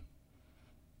Akeem.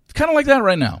 It's kind of like that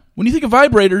right now. When you think of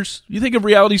vibrators, you think of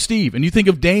Reality Steve and you think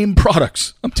of Dame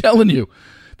Products. I'm telling you.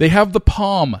 They have the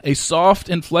Palm, a soft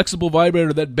and flexible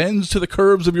vibrator that bends to the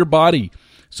curves of your body.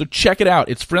 So check it out.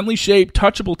 It's friendly shape,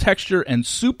 touchable texture, and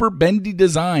super bendy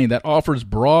design that offers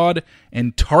broad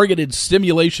and targeted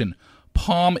stimulation.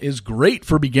 Palm is great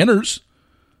for beginners.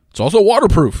 It's also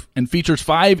waterproof and features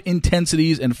 5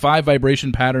 intensities and 5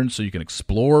 vibration patterns so you can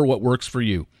explore what works for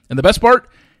you. And the best part?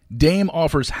 Dame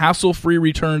offers hassle-free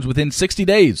returns within 60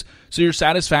 days, so your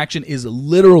satisfaction is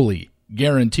literally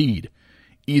guaranteed.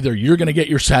 Either you're going to get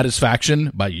your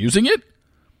satisfaction by using it,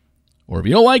 or if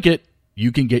you don't like it,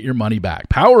 you can get your money back.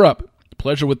 Power up,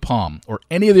 pleasure with Palm, or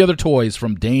any of the other toys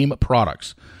from Dame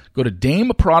Products. Go to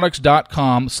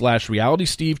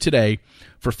dameproducts.com/realitysteve today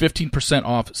for 15%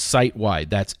 off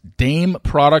site-wide. That's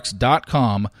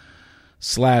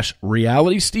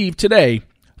dameproducts.com/realitysteve today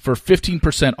for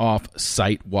 15% off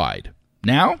site-wide.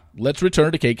 Now, let's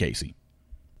return to Kate Casey.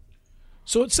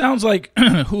 So it sounds like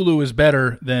Hulu is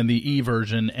better than the E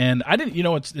version, and I didn't. You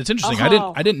know, it's interesting.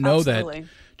 I didn't know absolutely. that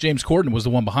James Corden was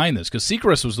the one behind this because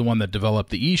Seacrest was the one that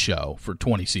developed the E show for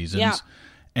 20 seasons, Yeah.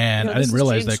 and No, I didn't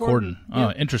realize James that Corden. Yeah.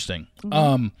 Oh, interesting.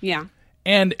 Mm-hmm. Yeah,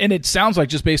 and it sounds like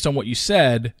just based on what you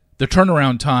said, the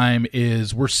turnaround time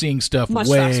is we're seeing stuff Much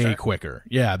way faster. quicker.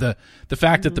 Yeah, the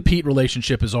fact that the Pete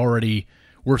relationship is already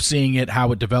we're seeing it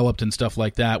how it developed and stuff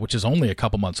like that, which is only a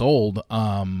couple months old.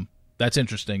 That's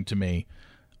interesting to me.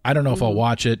 I don't know if I'll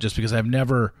watch it just because I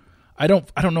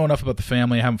don't know enough about the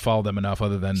family. I haven't followed them enough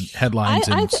other than headlines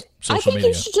and social I think media.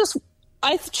 you should just.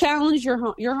 I challenge your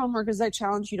homework is I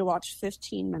challenge you to watch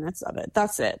 15 minutes of it.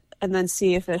 That's it, and then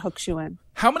see if it hooks you in.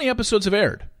 How many episodes have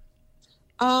aired?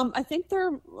 I think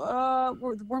we're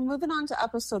moving on to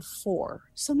episode 4,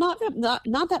 so not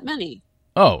that many.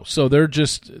 Oh, so they're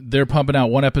pumping out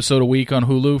one episode a week on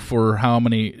Hulu for how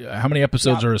many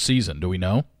episodes are a season? Do we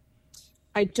know?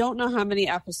 I don't know how many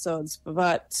episodes,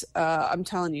 but I'm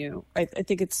telling you, I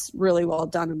think it's really well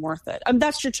done and worth it.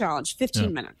 That's your challenge,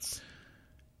 15 minutes.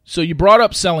 So you brought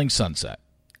up Selling Sunset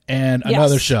and Yes.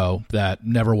 another show that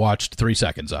never watched 3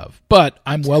 seconds of. But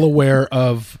I'm well aware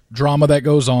of drama that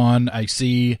goes on. I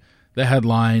see the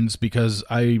headlines because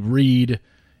I read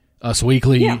Us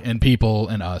Weekly and People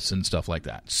and Us and stuff like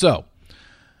that. So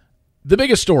the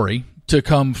biggest story to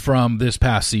come from this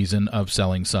past season of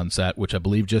Selling Sunset, which I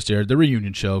believe just aired, the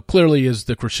reunion show, clearly is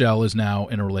that Chrishell is now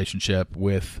in a relationship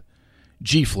with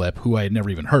G-Flip, who I had never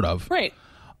even heard of. Right.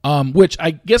 Which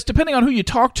I guess depending on who you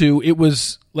talk to, it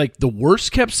was like the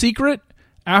worst kept secret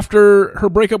after her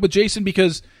breakup with Jason,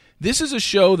 because this is a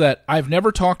show that I've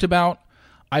never talked about,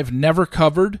 I've never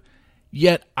covered,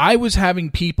 yet I was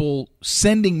having people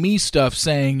sending me stuff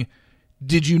saying,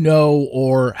 did you know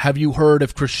or have you heard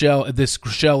if this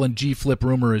Chrishell and G-Flip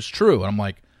rumor is true? And I'm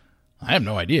like, I have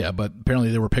no idea, but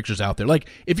apparently there were pictures out there. Like,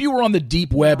 if you were on the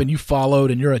deep web and you followed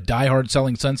and you're a diehard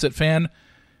Selling Sunset fan,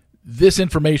 this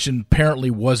information apparently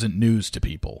wasn't news to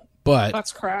people. But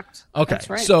That's correct. okay, That's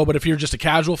right. so but if you're just a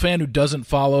casual fan who doesn't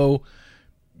follow,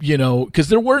 you know, because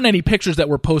there weren't any pictures that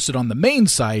were posted on the main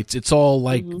sites. It's all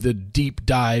like the deep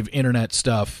dive internet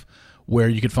stuff where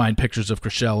you could find pictures of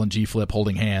Chrishell and G-Flip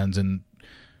holding hands and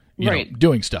you know,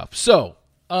 doing stuff. So,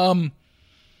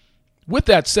 with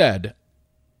that said,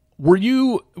 were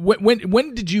you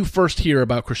when did you first hear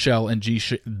about Chrishell and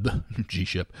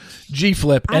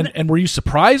G-Flip, and were you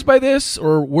surprised by this,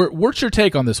 or what's your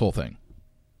take on this whole thing?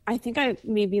 I think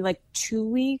maybe like 2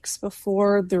 weeks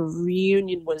before the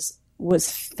reunion was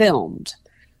filmed,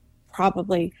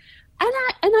 probably, and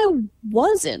I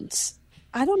wasn't.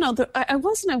 I don't know. I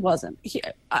wasn't.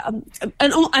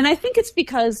 And I think it's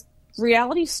because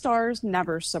reality stars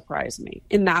never surprise me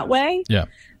in that way. Yeah.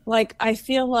 Like, I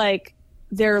feel like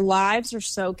their lives are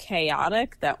so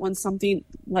chaotic that when something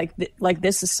like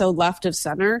this is so left of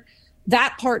center,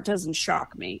 that part doesn't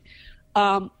shock me.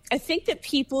 I think that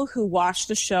people who watch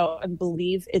the show and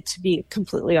believe it to be a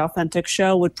completely authentic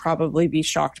show would probably be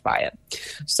shocked by it.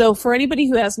 So for anybody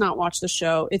who has not watched the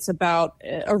show, it's about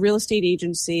a real estate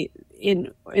agency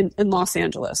in Los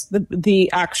Angeles.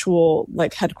 The actual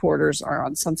like headquarters are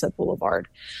on Sunset Boulevard,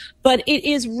 but it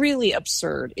is really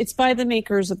absurd. It's by the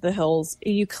makers of The Hills.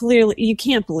 You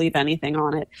can't believe anything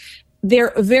on it.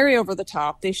 They're very over the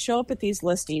top. They show up at these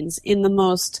listings in the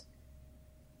most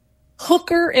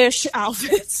hooker-ish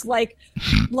outfits, like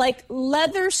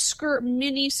leather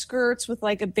mini skirts with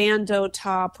like a bandeau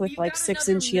top with like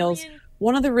 6-inch heels.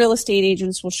 One of the real estate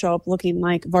agents will show up looking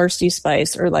like Varsity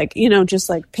Spice or like, just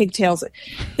like pigtails.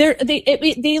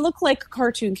 They look like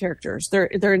cartoon characters. They're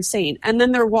insane. And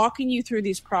then they're walking you through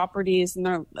these properties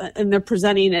and they're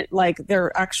presenting it like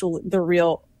they're the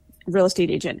real estate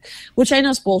agent, which I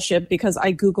know is bullshit because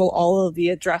I Google all of the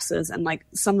addresses and like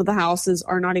some of the houses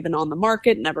are not even on the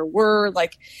market, never were.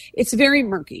 Like it's very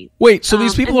murky. Wait, so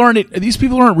these people aren't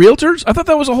realtors? I thought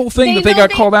that was a whole thing that they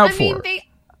got called out for.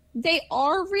 They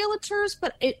are realtors,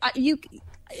 but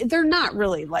they're not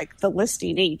really like the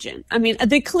listing agent. I mean,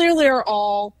 they clearly are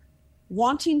all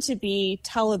wanting to be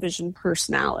television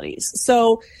personalities.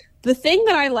 So the thing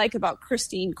that I like about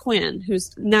Christine Quinn,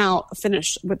 who's now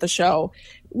finished with the show,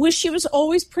 was she was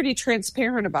always pretty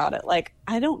transparent about it. Like,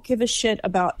 I don't give a shit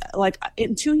about, like,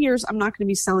 in 2 years, I'm not going to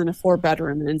be selling a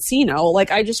 4-bedroom in Encino. Like,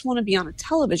 I just want to be on a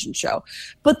television show.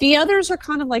 But the others are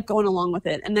kind of like going along with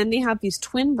it. And then they have these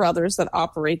twin brothers that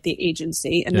operate the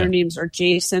agency, and their names are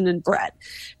Jason and Brett.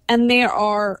 And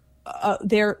they're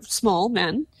small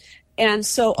men. And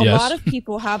so a lot of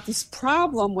people have this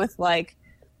problem with, like,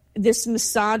 this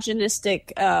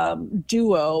misogynistic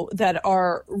duo that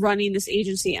are running this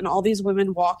agency, and all these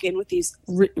women walk in with these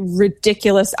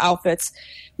ridiculous outfits.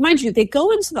 Mind you, they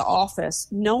go into the office.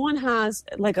 No one has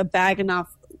like a bag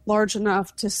large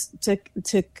enough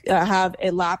to have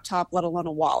a laptop, let alone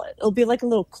a wallet. It'll be like a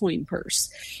little coin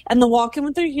purse. And they'll walk in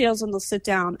with their heels and they'll sit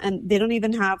down, and they don't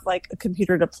even have like a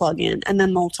computer to plug in. And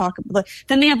then they'll talk.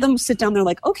 Then they have them sit down. They're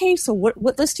like, okay, so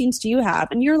what listings do you have?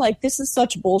 And you're like, this is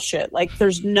such bullshit. Like,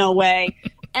 there's no way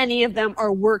any of them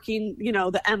are working,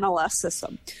 the MLS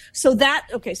system. So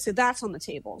that's on the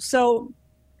table. So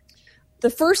the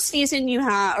first season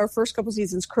first couple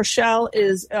seasons, Chrishell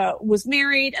was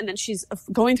married, and then she's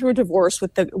going through a divorce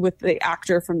with the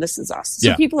actor from This Is Us.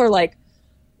 So people are like,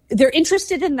 they're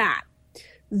interested in that.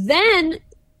 Then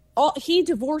he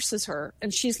divorces her,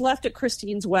 and she's left at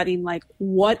Christine's wedding. Like,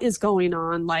 what is going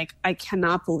on? Like, I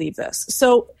cannot believe this.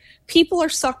 So people are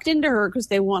sucked into her because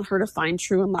they want her to find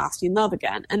true and lasting love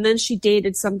again. And then she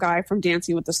dated some guy from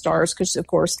Dancing with the Stars because, of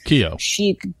course, Keo.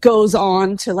 She goes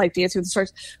on to like Dancing with the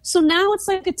Stars. So now it's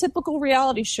like a typical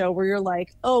reality show where you're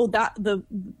like, oh, that the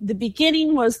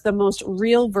beginning was the most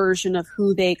real version of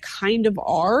who they kind of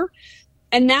are,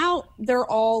 and now they're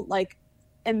all like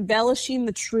embellishing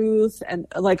the truth and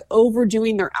like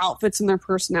overdoing their outfits and their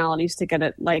personalities to get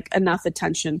it like enough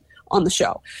attention on the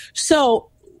show. So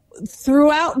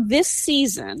throughout this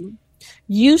season,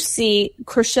 you see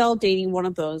Chrishell dating one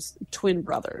of those twin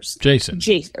brothers, Jason,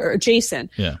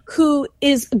 who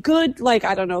is good, like,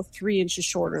 I don't know, 3 inches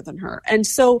shorter than her. And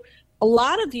so a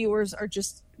lot of viewers are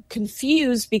just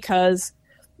confused because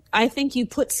I think you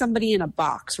put somebody in a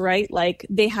box, right? Like,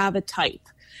 they have a type.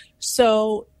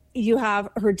 So you have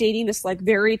her dating this like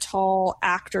very tall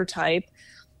actor type,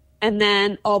 and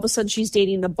then all of a sudden she's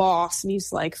dating the boss, and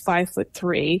he's like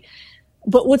 5'3".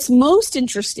 But what's most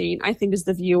interesting, I think, as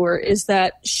the viewer, is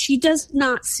that she does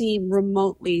not seem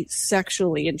remotely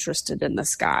sexually interested in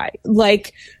this guy.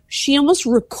 Like, she almost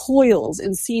recoils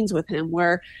in scenes with him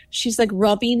where she's like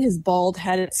rubbing his bald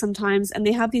head sometimes, and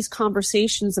they have these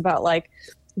conversations about like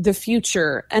the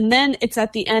future. And then it's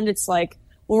at the end, it's like,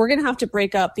 well, we're going to have to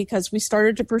break up because we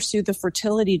started to pursue the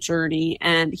fertility journey,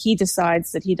 and he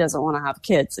decides that he doesn't want to have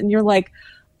kids. And you're like,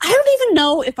 I don't even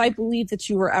know if I believe that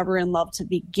you were ever in love to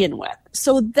begin with.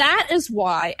 So that is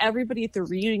why everybody at the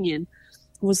reunion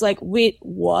was like, wait,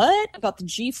 what? About the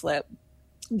G-flip.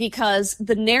 Because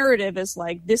the narrative is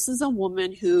like, this is a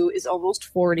woman who is almost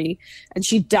 40 and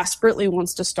she desperately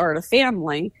wants to start a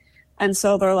family. And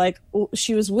so they're like, well,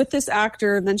 she was with this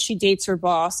actor, and then she dates her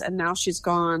boss, and now she's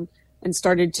gone and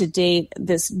started to date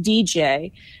this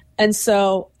DJ. And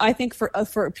so I think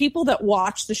for people that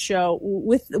watch the show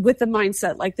with the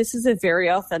mindset, like, this is a very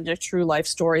authentic, true life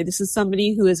story. This is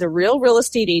somebody who is a real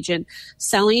estate agent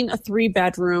selling a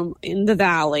 3-bedroom in the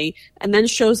Valley, and then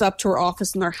shows up to her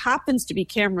office, and there happens to be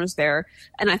cameras there.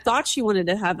 And I thought she wanted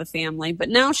to have a family, but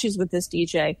now she's with this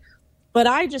DJ. But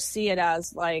I just see it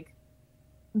as like,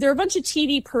 they're a bunch of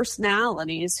TV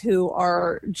personalities who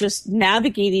are just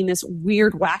navigating this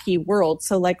weird, wacky world.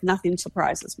 So like nothing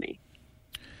surprises me.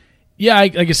 Yeah,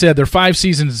 like I said, they're 5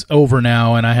 seasons over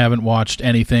now, and I haven't watched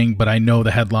anything, but I know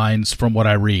the headlines from what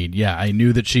I read. Yeah, I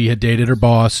knew that she had dated her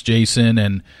boss, Jason,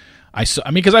 and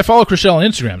because I follow Chrishell on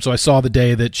Instagram, so I saw the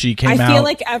day that she came out.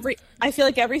 I feel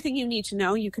like everything you need to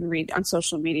know you can read on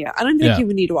social media. I don't think you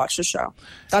would need to watch the show.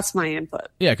 That's my input.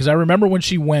 Yeah, because I remember when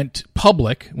she went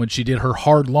public, when she did her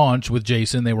hard launch with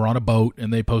Jason, they were on a boat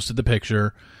and they posted the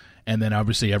picture, and then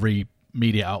obviously every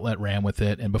media outlet ran with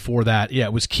it. And before that,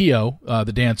 it was Keo,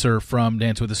 the dancer from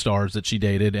Dance with the Stars that she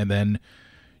dated, and then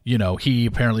he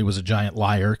apparently was a giant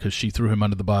liar because she threw him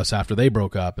under the bus after they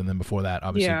broke up. And then before that,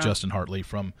 obviously Justin Hartley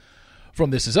from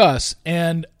This Is Us.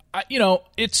 And the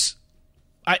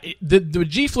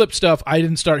G-Flip stuff I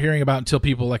didn't start hearing about until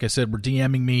people, like I said, were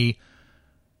DMing me,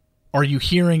 are you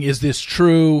hearing, is this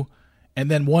true? And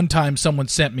then one time someone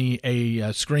sent me a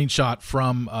screenshot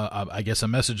from, I guess, a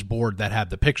message board that had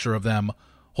the picture of them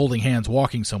holding hands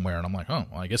walking somewhere. And I'm like, oh,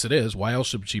 well, I guess it is. Why else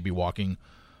should she be holding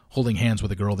hands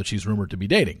with a girl that she's rumored to be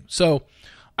dating? So,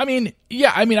 I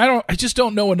just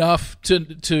don't know enough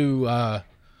to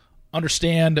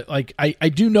understand. Like, I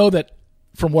do know that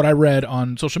from what I read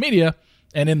on social media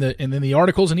and in the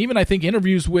articles, and even I think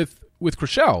interviews with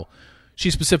Chrishell, she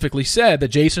specifically said that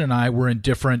Jason and I were in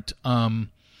different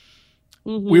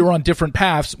we were on different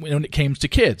paths when it came to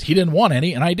kids. He didn't want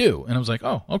any, and I do. And I was like,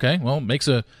 oh, okay, well, makes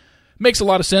a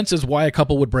lot of sense as why a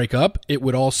couple would break up. It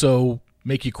would also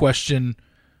make you question,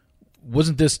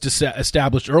 wasn't this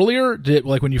established earlier?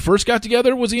 Like when you first got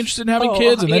together, was he interested in having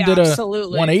kids and then did a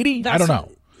absolutely. 180? I don't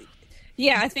know.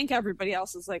 Yeah, I think everybody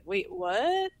else is like, wait,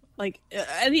 what? Like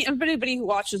everybody who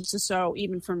watches the show,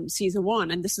 even from season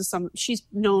 1, and she's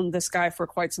known this guy for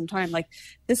quite some time. Like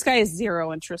this guy has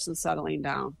zero interest in settling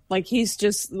down. Like he's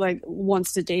just like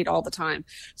wants to date all the time.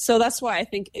 So that's why I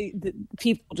think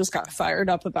people just got fired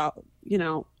up about,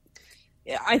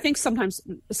 I think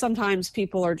sometimes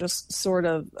people are just sort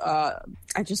of,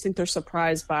 I just think they're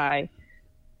surprised by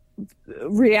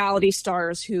reality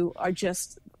stars who are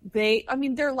just,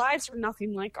 their lives are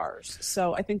nothing like ours.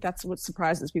 So I think that's what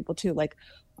surprises people too. Like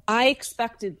I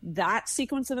expected that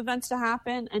sequence of events to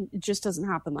happen, and it just doesn't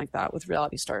happen like that with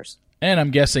reality stars. And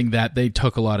I'm guessing that they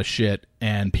took a lot of shit,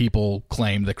 and people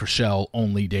claimed that Chrishell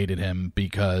only dated him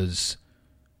because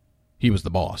he was the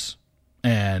boss.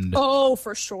 And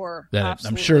for sure.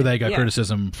 I'm sure they got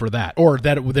criticism for that, or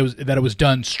that it was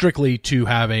done strictly to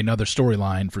have another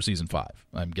storyline for season 5.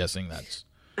 I'm guessing that's.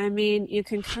 I mean, you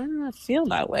can kind of feel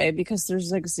that way because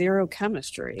there's like zero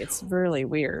chemistry. It's really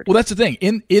weird. Well, that's the thing.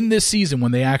 In this season,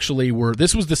 when they actually were,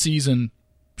 this was the season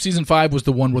 5 was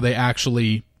the one where they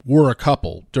actually were a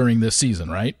couple during this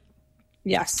season, right?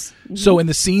 Yes. Mm-hmm. So in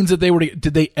the scenes that they were,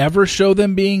 did they ever show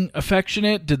them being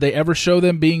affectionate? Did they ever show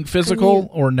them being physical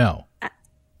or no?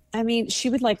 I mean, she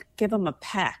would like give him a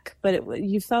peck, but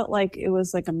you felt like it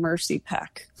was like a mercy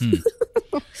peck.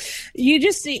 You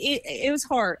just see it was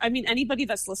hard. I mean, anybody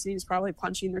that's listening is probably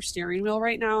punching their steering wheel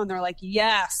right now, and they're like,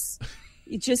 "Yes."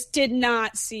 It just did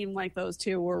not seem like those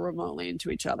two were remotely into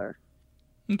each other.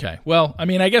 Okay, well, I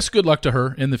mean, I guess good luck to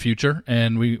her in the future,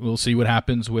 and we'll see what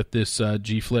happens with this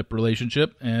G-Flip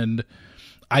relationship. And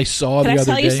I saw the other day.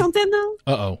 Can I tell you something though?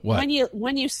 Uh-oh, what?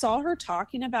 When you saw her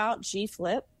talking about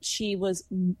G-Flip, she was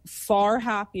far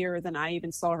happier than I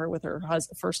even saw her with her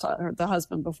the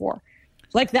husband before.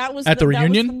 Like that was at the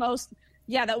reunion.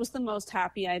 That was the most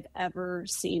happy I've ever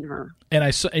seen her. And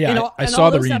I saw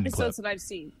the reunion episodes clip that I've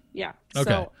seen. Yeah.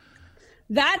 Okay. So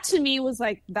that to me was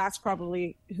like, that's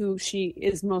probably who she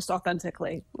is most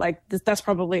authentically. Like that's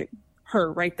probably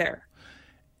her right there.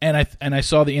 And I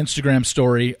saw the Instagram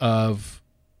story of,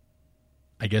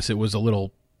 I guess it was a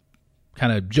little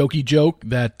kind of jokey joke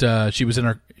that she was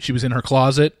in her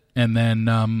closet and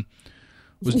then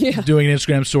was doing an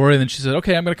Instagram story, and then she said,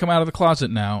 "Okay, I'm going to come out of the closet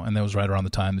now." And that was right around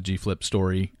the time the G-Flip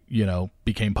story,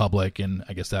 became public, and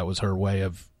I guess that was her way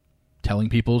of telling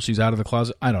people she's out of the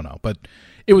closet. I don't know, but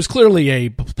it was clearly a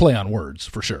play on words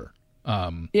for sure.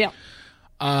 And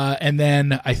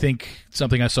then I think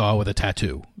something I saw with a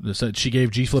tattoo. She gave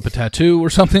G-Flip a tattoo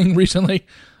or something recently.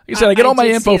 Like I said, I get all my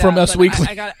info from Us Weekly.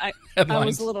 I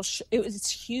was a little. It's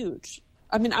huge.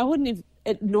 I mean, I wouldn't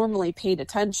have normally paid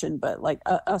attention, but like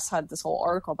Us had this whole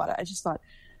article about it. I just thought,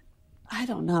 I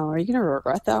don't know. Are you going to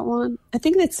regret that one? I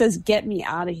think it says, "Get me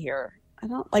out of here." I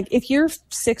don't like if you're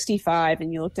 65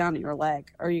 and you look down at your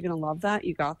leg. Are you going to love that?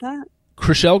 You got that?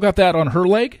 Chrishell got that on her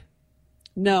leg?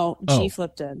 No,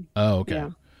 G-Flip did. Oh, okay. Yeah.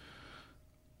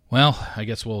 Well, I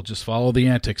guess we'll just follow the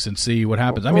antics and see what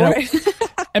happens. I mean,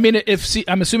 I mean,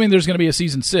 I'm assuming there's going to be a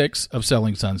season 6 of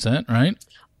Selling Sunset, right?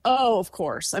 Oh, of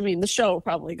course. I mean, the show will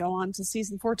probably go on to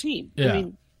season 14. Yeah. I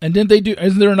mean, and didn't they do?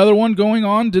 Isn't there another one going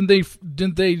on? Didn't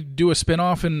they do a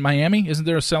spinoff in Miami? Isn't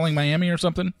there a Selling Miami or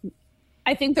something?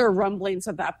 I think there are rumblings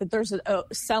of that, but there's a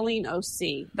Selling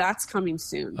OC that's coming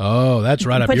soon. Oh, that's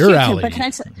right up your alley.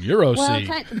 Your OC.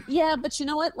 Well, yeah, but you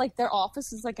know what? Like their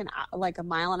office is like a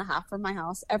mile and a half from my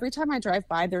house. Every time I drive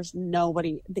by, there's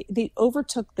nobody. They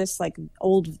overtook this like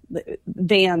old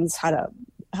Vans had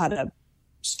a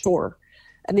store,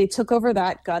 and they took over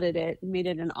that, gutted it, made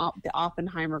it the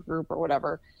Oppenheimer Group or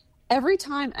whatever. Every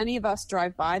time any of us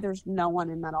drive by, there's no one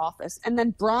in that office. And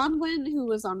then Bronwyn, who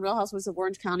was on Real Housewives of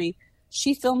Orange County,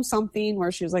 she filmed something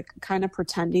where she was like kind of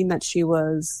pretending that she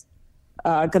was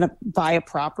going to buy a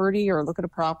property or look at a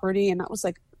property. And that was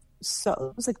like,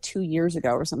 it was like 2 years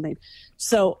ago or something.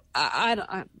 So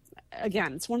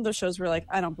again, it's one of those shows where like,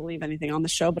 I don't believe anything on the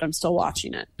show, but I'm still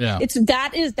watching it. Yeah. Put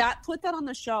that on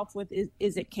the shelf with,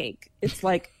 is it cake? It's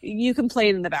like, you can play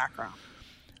it in the background.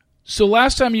 So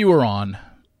last time you were on,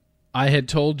 I had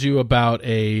told you about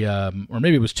or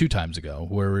maybe it was 2 times ago,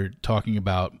 where we were talking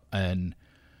about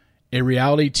a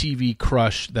reality TV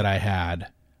crush that I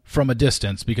had from a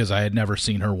distance because I had never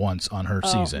seen her once on her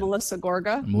season. Melissa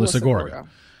Gorga. Melissa Gorga.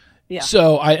 Yeah.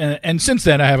 So and since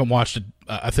then I haven't watched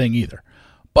a thing either.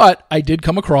 But I did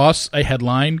come across a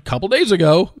headline a couple days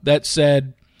ago that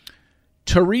said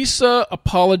Teresa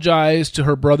apologized to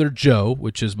her brother Joe,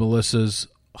 which is Melissa's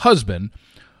husband,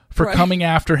 for coming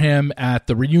after him at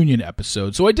the reunion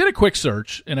episode. So I did a quick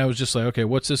search, and I was just like, okay,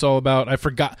 what's this all about? I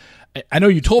forgot. I know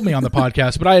you told me on the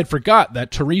podcast, but I had forgot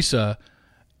that Teresa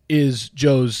is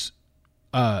Joe's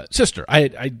sister.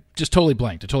 I just totally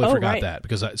blanked. I totally forgot that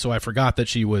because I forgot that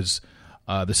she was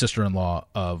the sister-in-law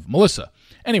of Melissa.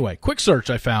 Anyway, quick search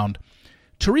I found.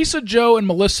 Teresa, Joe, and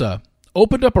Melissa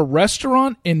opened up a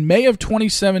restaurant in May of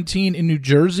 2017 in New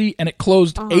Jersey, and it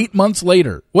closed 8 months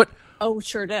later. What? Oh,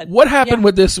 sure did. What happened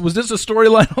with this? Was this a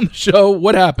storyline on the show?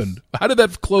 What happened? How did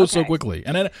that close so quickly?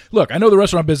 And look, I know the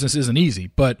restaurant business isn't easy,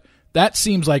 but that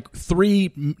seems like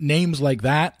 3 names like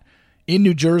that in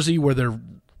New Jersey where they're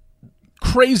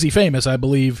crazy famous, I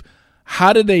believe.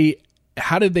 How did they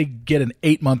get an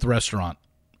 8-month restaurant?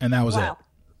 And that was it.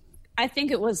 I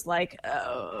think it was like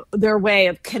their way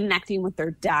of connecting with their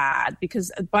dad,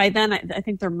 because by then I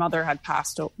think their mother had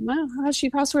passed away. Well, has she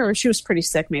passed away? Or she was pretty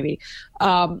sick, maybe.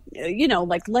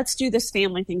 Like, let's do this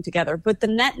family thing together. But the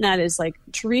net is like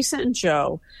Teresa and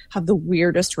Joe have the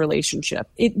weirdest relationship.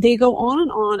 They go on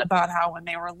and on about how when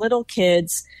they were little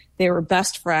kids, they were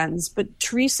best friends. But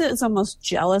Teresa is almost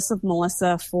jealous of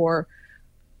Melissa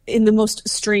in the most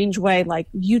strange way, like,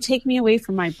 you take me away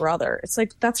from my brother. It's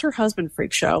like, that's her husband,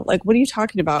 freak show. Like, what are you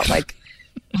talking about? Like,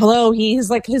 hello, he's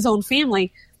like his own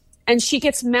family. And she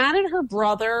gets mad at her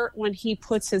brother when he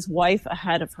puts his wife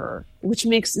ahead of her, which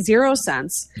makes 0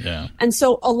 sense. Yeah. And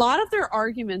so a lot of their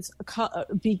arguments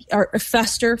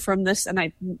fester from this, and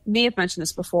I may have mentioned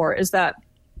this before, is that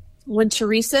when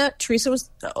Teresa was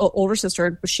the older sister,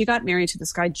 but she got married to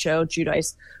this guy, Joe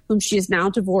Giudice, whom she is now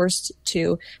divorced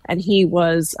to, and he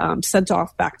was sent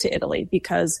off back to Italy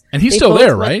because... And he's still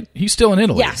there, right? He's still in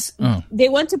Italy. Yes. Oh. They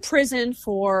went to prison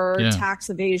for tax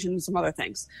evasion and some other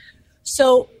things.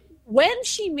 So when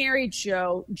she married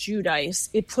Joe Giudice,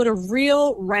 it put a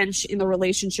real wrench in the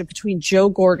relationship between Joe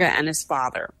Gorga and his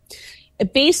father.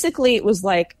 Basically, it was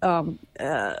like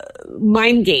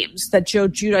mind games that Joe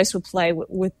Giudice would play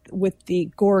with the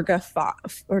Gorga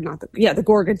the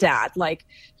Gorga dad. Like,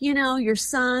 your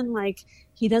son, like,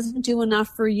 he doesn't do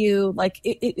enough for you. Like,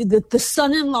 the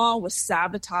son-in-law was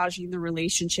sabotaging the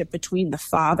relationship between the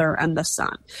father and the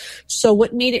son. So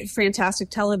what made it fantastic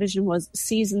television was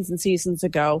seasons and seasons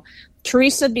ago,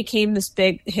 Teresa became this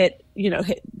big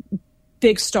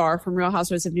big star from Real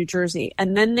Housewives of New Jersey,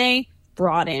 and then they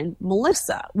brought in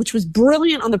Melissa, which was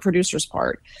brilliant on the producer's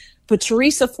part. But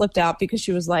Teresa flipped out because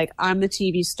she was like, I'm the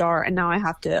TV star, and now I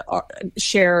have to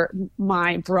share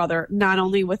my brother, not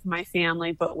only with my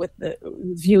family, but with the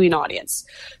viewing audience.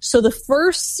 So one of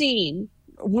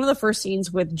the first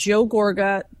scenes with Joe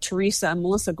Gorga, Teresa, and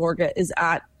Melissa Gorga is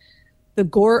at the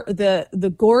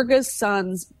Gorga's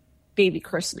son's baby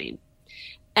christening.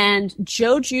 And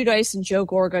Joe Giudice and Joe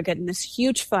Gorga get in this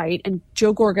huge fight, and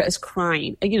Joe Gorga is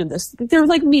crying. They're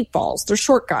like meatballs. They're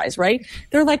short guys, right?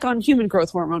 They're like on human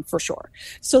growth hormone for sure.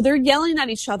 So they're yelling at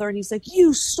each other, and he's like,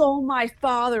 you stole my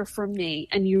father from me.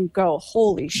 And you go,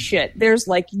 holy shit. There's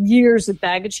like years of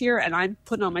baggage here, and I'm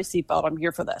putting on my seatbelt. I'm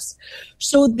here for this.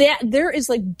 So that there is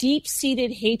like deep-seated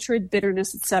hatred,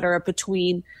 bitterness, etc.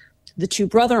 between the two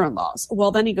brother-in-laws.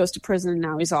 Well, then he goes to prison, and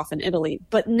now he's off in Italy.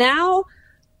 But now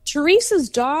Teresa's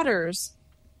daughters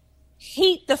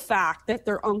hate the fact that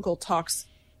their uncle talks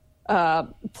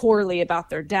poorly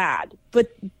about their dad.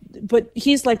 But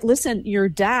he's like, listen, your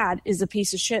dad is a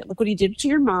piece of shit. Look what he did to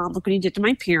your mom. Look what he did to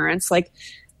my parents. Like,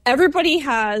 everybody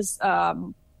has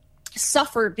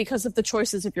suffered because of the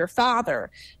choices of your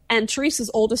father. And Teresa's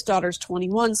oldest daughter is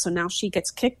 21, so now she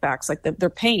gets kickbacks. Like, they're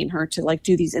paying her to like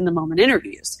do these in the moment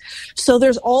interviews. So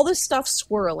there's all this stuff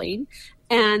swirling.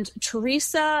 And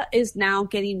Teresa is now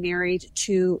getting married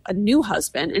to a new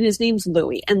husband, and his name's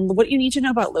Louis. And what you need to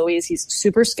know about Louis is he's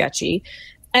super sketchy.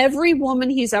 Every woman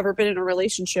he's ever been in a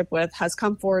relationship with has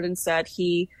come forward and said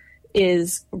he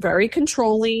is very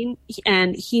controlling,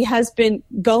 and he has been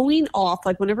going off,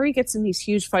 like whenever he gets in these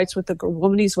huge fights with the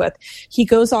woman he's with, he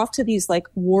goes off to these like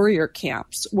warrior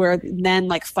camps where men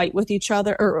like fight with each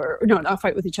other, or no, not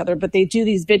fight with each other, but they do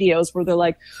these videos where they're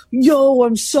like, yo,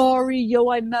 I'm sorry,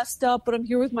 yo, I messed up, but I'm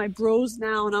here with my bros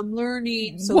now and I'm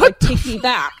learning, so like take me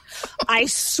back. I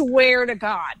swear to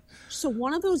God. So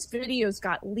one of those videos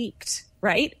got leaked,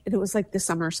 right? It was like this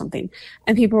summer or something.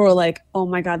 And people were like, oh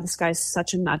my God, this guy's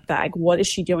such a nutbag. What is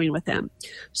she doing with him?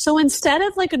 So instead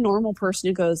of like a normal person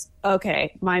who goes,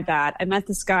 okay, my bad. I met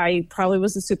this guy. He probably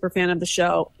was a super fan of the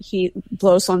show. He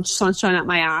blows sunshine at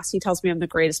my ass. He tells me I'm the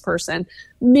greatest person.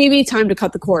 Maybe time to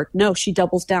cut the cord. No, she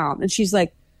doubles down. And she's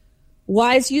like,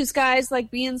 why is you guys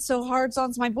like being so hard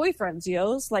on my boyfriends,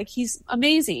 yos? Like, he's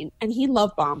amazing. And he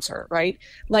love bombs her, right?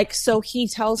 Like, so he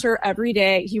tells her every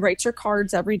day, he writes her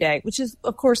cards every day, which is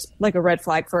of course like a red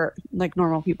flag for like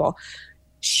normal people.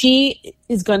 She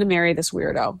is going to marry this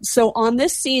weirdo. So on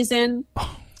this season,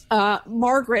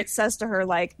 Margaret says to her,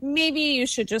 like, maybe you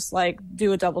should just like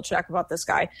do a double check about this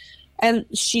guy. And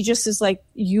she just is like,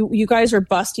 you guys are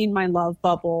busting my love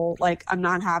bubble. Like, I'm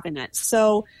not having it.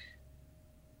 So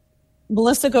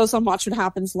Melissa goes on Watch What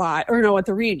Happens Live, or no, at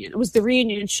the reunion. It was the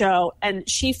reunion show, and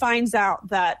she finds out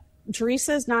that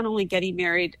Teresa is not only getting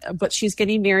married, but she's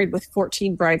getting married with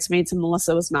 14 bridesmaids, and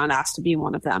Melissa was not asked to be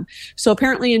one of them. So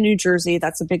apparently in New Jersey,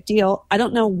 that's a big deal. I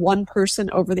don't know one person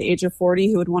over the age of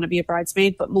 40 who would want to be a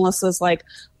bridesmaid, but Melissa's like,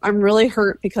 I'm really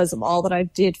hurt because of all that I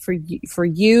did for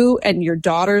you and your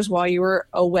daughters while you were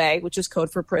away, which is code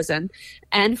for prison,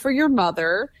 and for your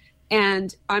mother.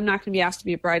 And I'm not going to be asked to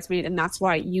be a bridesmaid. And that's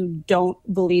why you don't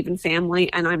believe in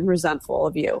family. And I'm resentful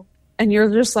of you. And you're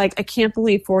just like, I can't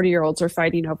believe 40-year-olds are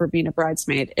fighting over being a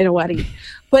bridesmaid in a wedding.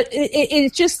 But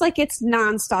it's just like, it's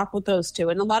nonstop with those two.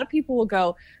 And a lot of people will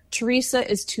go, Teresa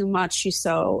is too much. She's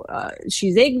so,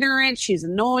 she's ignorant. She's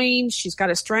annoying. She's got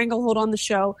a stranglehold on the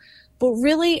show. But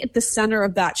really at the center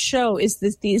of that show is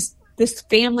this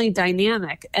family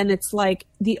dynamic. And it's like,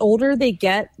 the older they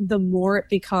get, the more it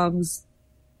becomes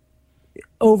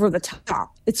over the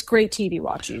top. It's great TV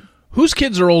watching. Whose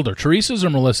kids are older, Teresa's or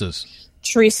Melissa's?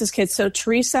 Teresa's kids. So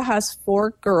Teresa has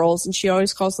 4 girls, and she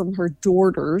always calls them her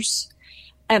daughters.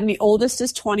 And the oldest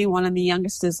is 21, and the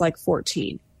youngest is like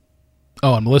 14.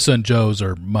 Oh, and Melissa and Joe's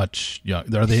are much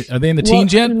young. Are they in the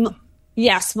teens yet?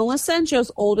 Yes, Melissa and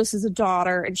Joe's oldest is a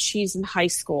daughter, and she's in high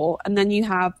school. And then you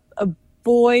have a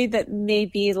boy that may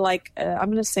be like, I'm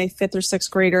going to say 5th or 6th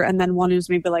grader, and then one who's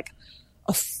maybe like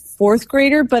a 4th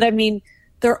grader. But I mean,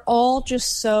 they're all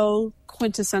just so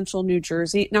quintessential New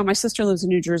Jersey. Now, my sister lives in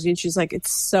New Jersey, and she's like,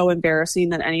 it's so embarrassing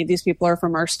that any of these people are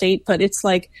from our state. But it's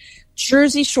like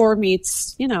Jersey Shore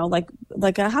meets, you know,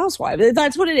 like a housewife.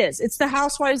 That's what it is. It's the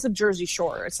Housewives of Jersey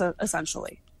Shore. It's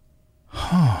essentially.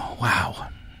 Oh, wow.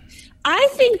 I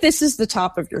think this is the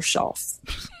top of your shelf.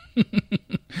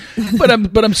 but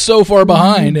I'm so far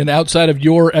behind, and outside of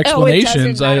your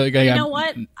explanations, you know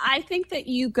what? I think that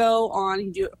you go on,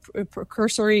 you do a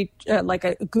cursory, like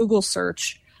a Google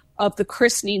search of the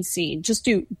christening scene. Just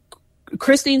do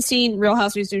christening scene, Real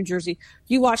Housewives of New Jersey.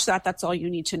 You watch that. That's all you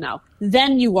need to know.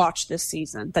 Then you watch this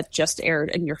season that just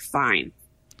aired, and you're fine.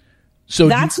 So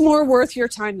that's more worth your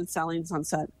time than Selling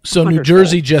Sunset. So New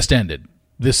Jersey just ended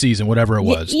this season, whatever it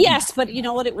was. Yes, but you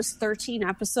know what? It was 13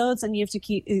 episodes, and you have to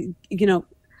keep,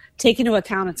 take into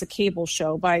account it's a cable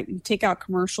show. Take out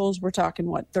commercials, we're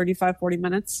talking, 35, 40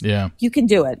 minutes? Yeah. You can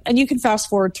do it. And you can fast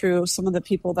forward through some of the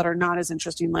people that are not as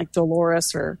interesting, like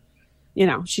Dolores, or,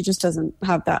 she just doesn't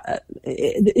have that.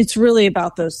 It's really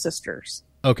about those sisters.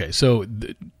 Okay, so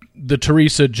the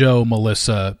Teresa, Joe,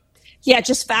 Melissa. Yeah,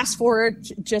 just fast forward,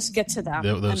 just get to them.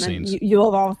 Those scenes. You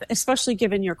evolve, especially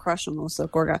given your crush on Melissa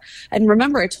Gorga. And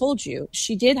remember, I told you,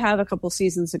 she did have a couple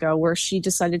seasons ago where she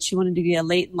decided she wanted to be a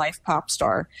late-in-life pop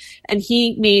star. And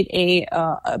he made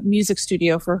a music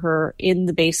studio for her in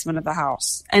the basement of the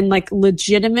house. And like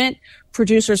legitimate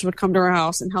producers would come to her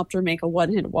house and help her make a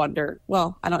one-hit wonder.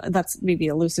 Well, that's maybe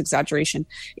a loose exaggeration.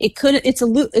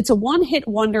 It's a one-hit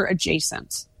wonder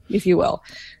adjacent, if you will.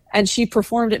 And she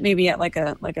performed it maybe at like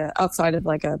a outside of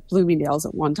like a Bloomingdale's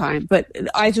at one time. But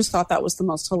I just thought that was the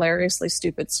most hilariously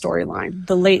stupid storyline.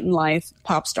 The late in life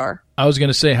pop star. I was going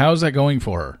to say, how's that going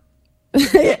for her?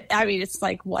 I mean, it's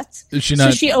like, what? Is she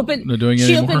not doing it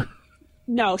anymore?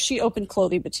 No, she opened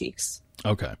clothing boutiques.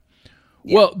 Okay.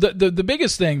 Yeah. Well, the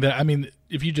biggest thing that, I mean,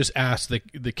 if you just ask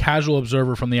the casual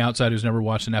observer from the outside who's never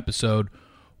watched an episode,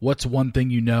 what's one thing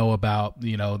you know about,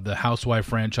 the Housewife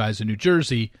franchise in New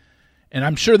Jersey? And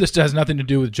I'm sure this has nothing to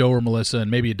do with Joe or Melissa, and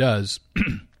maybe it does.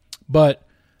 But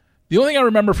the only thing I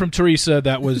remember from Teresa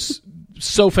that was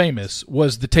so famous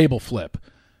was the table flip.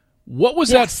 What was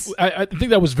that? I think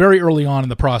that was very early on in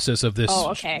the process of this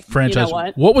franchise. You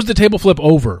know what was the table flip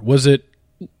over? Was it?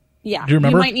 Yeah. Do you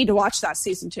remember? You might need to watch that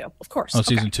season 2, of course. Oh,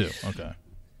 season 2. Okay.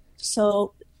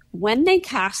 So when they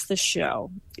cast the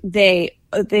show, they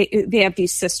have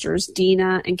these sisters,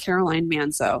 Dina and Caroline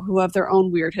Manzo, who have their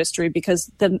own weird history because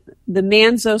the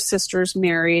Manzo sisters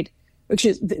married, which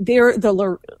is their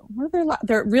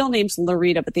real name's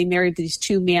Larita, but they married these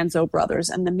 2 Manzo brothers,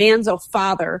 and the Manzo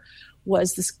father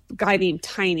was this guy named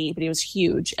Tiny, but he was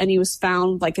huge, and he was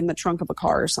found like in the trunk of a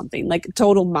car or something, like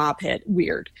total mob hit,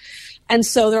 weird. And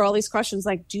so there are all these questions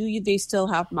like, they still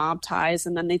have mob ties?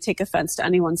 And then they take offense to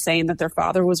anyone saying that their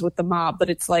father was with the mob. But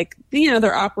it's like,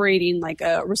 they're operating like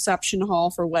a reception hall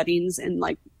for weddings in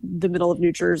like the middle of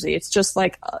New Jersey. It's just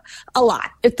like a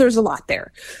lot. There's a lot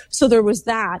there. So there was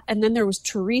that. And then there was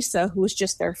Teresa, who was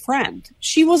just their friend.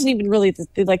 She wasn't even really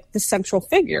the central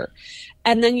figure.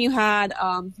 And then you had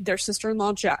their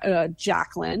sister-in-law,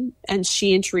 Jacqueline, and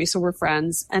she and Teresa were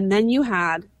friends. And then you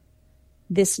had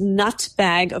this nut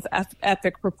bag of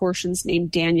epic proportions named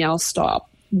Danielle Staub.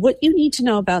 What you need to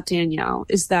know about Danielle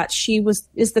is that she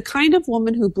is the kind of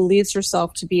woman who believes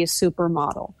herself to be a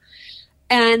supermodel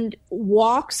and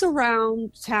walks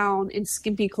around town in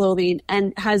skimpy clothing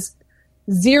and has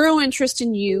zero interest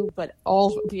in you, but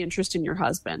all the interest in your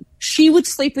husband. She would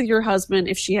sleep with your husband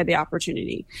if she had the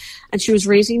opportunity. And she was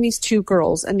raising these 2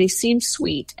 girls, and they seemed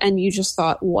sweet. And you just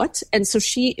thought, what? And so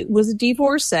she was a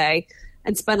divorcee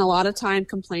and spent a lot of time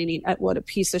complaining at what a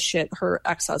piece of shit her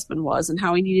ex-husband was and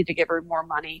how he needed to give her more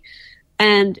money.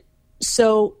 And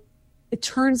so it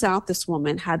turns out this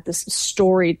woman had this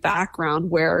storied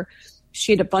background where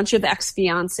she had a bunch of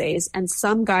ex-fiancés, and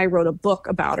some guy wrote a book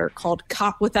about her called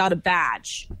Cop Without a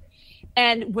Badge.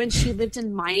 And when she lived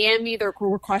in Miami, there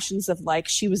were questions of like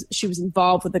she was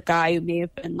involved with a guy who may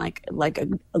have been like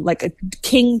a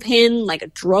kingpin, like a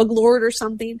drug lord or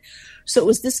something. So it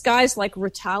was this guy's like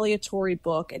retaliatory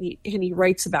book, and he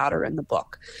writes about her in the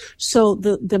book. So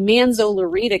the Manzo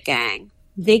Larita gang,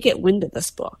 they get wind of this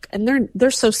book, and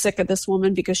they're so sick of this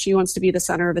woman because she wants to be the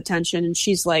center of attention, and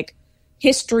she's like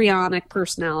histrionic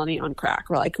personality on crack,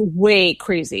 or like way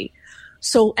crazy.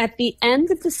 So at the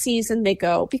end of the season, they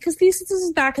go, because this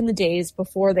is back in the days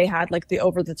before they had like the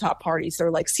over the top parties. They're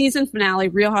like season finale,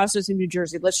 Real Housewives of New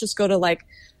Jersey. Let's just go to like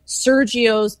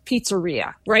Sergio's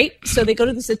Pizzeria, right? So they go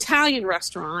to this Italian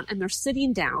restaurant, and they're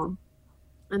sitting down,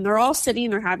 and they're all sitting,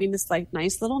 they're having this like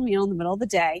nice little meal in the middle of the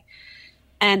day.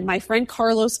 And my friend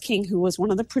Carlos King, who was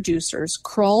one of the producers,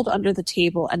 crawled under the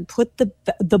table and put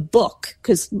the book,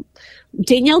 because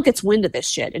Danielle gets wind of this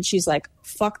shit, and she's like,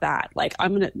 "Fuck that! Like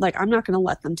I'm not gonna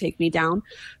let them take me down."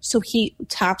 So he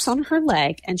taps on her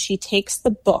leg, and she takes the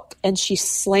book and she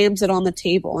slams it on the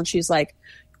table, and she's like,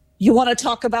 "You want to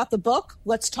talk about the book?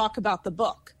 Let's talk about the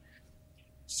book."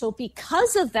 So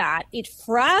because of that, it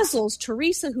frazzles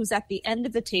Teresa, who's at the end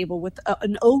of the table with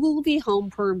an Ogilvy home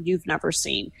perm you've never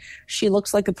seen. She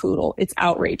looks like a poodle. It's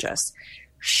outrageous.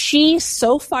 She's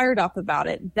so fired up about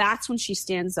it. That's when she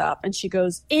stands up and she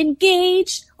goes,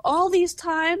 "Engaged all these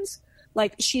times."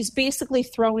 Like she's basically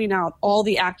throwing out all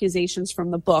the accusations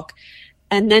from the book.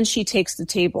 And then she takes the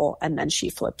table and then she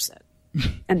flips it.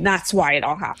 And that's why it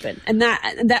all happened. And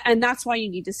that's why you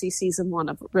need to see season 1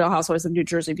 of Real Housewives of New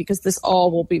Jersey, because this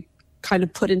all will be kind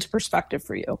of put into perspective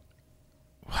for you.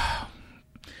 Wow.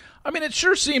 I mean, it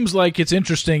sure seems like it's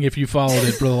interesting if you followed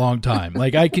it for a long time.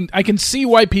 Like I can see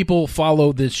why people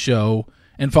follow this show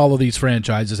and follow these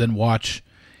franchises and watch,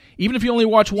 even if you only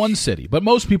watch one city. But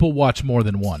most people watch more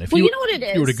than one. You know what it is?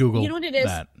 If you were to Google, you know what it is?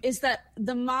 Is that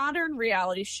the modern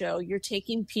reality show, you're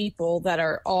taking people that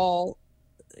are all,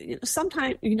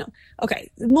 sometimes, okay,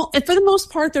 for the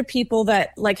most part, they're people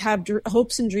that like have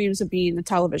hopes and dreams of being a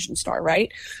television star,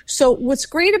 right? So what's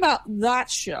great about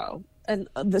that show and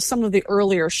some of the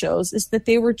earlier shows is that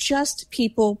they were just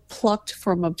people plucked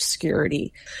from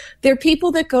obscurity. They're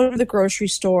people that go to the grocery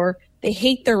store, they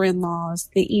hate their in-laws,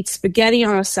 they eat spaghetti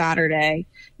on a Saturday,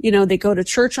 they go to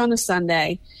church on a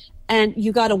Sunday, And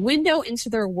you got a window into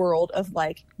their world of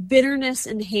like bitterness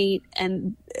and hate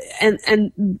and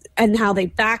how they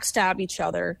backstab each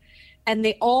other. And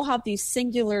they all have these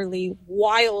singularly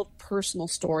wild personal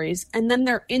stories, and then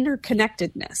their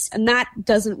interconnectedness. And that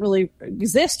doesn't really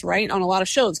exist, right, on a lot of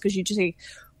shows, because you just say,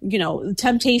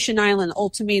 Temptation Island,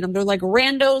 Ultimatum, they're like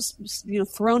randos,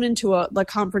 thrown into the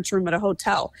conference room at a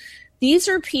hotel. These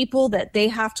are people that they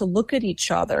have to look at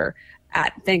each other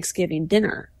at Thanksgiving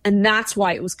dinner. And that's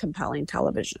why it was compelling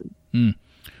television.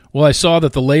 Well, I saw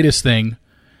that the latest thing,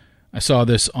 I saw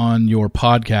this on your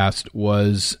podcast,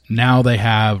 was now they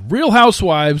have Real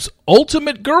Housewives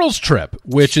Ultimate Girls Trip,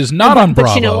 which is not on Bravo.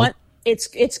 But you know what?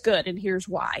 It's good, and here's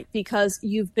why. Because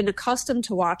you've been accustomed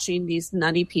to watching these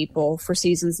nutty people for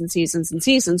seasons and seasons and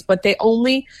seasons, but they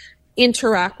only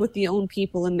interact with the own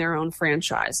people in their own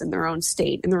franchise, in their own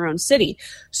state, in their own city.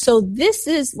 So this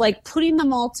is like putting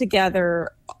them all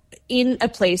together in a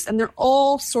place, and they're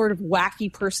all sort of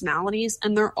wacky personalities,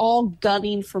 and they're all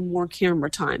gunning for more camera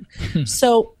time.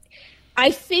 So I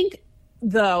think,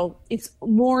 though, it's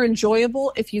more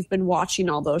enjoyable if you've been watching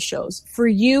all those shows. For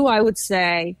you, I would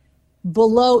say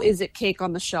below Is It Cake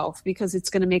on the Shelf, because it's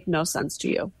going to make no sense to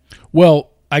you. Well,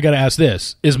 I got to ask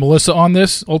this. Is Melissa on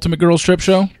this Ultimate Girls Trip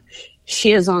show?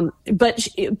 She is on, but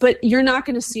you're not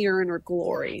going to see her in her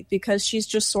glory, because she's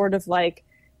just sort of like,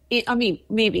 I mean,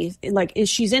 maybe like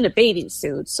she's in a bathing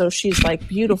suit, so she's like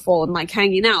beautiful and like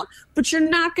hanging out, but you're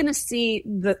not going to see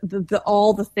the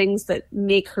all the things that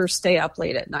make her stay up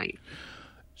late at night.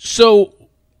 So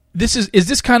is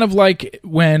this kind of like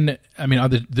when, I mean,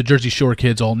 the Jersey Shore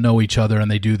kids all know each other and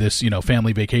they do this,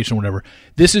 family vacation or whatever.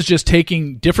 This is just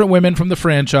taking different women from the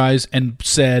franchise and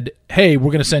said, hey,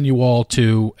 we're going to send you all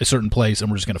to a certain place and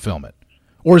we're just going to film it.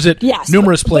 Or is it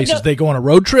numerous places? They go on a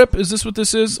road trip? Is this what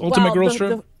this is? Ultimate Girls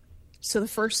Trip? So the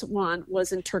first one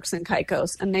was in Turks and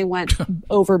Caicos, and they went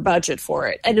over budget for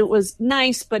it. And it was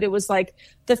nice, but it was like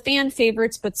the fan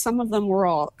favorites, but some of them were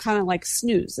all kind of like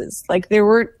snoozes. Like they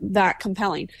weren't that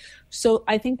compelling. So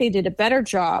I think they did a better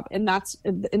job, and that's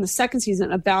in the second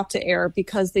season about to air,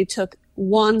 because they took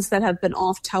ones that have been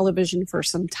off television for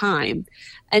some time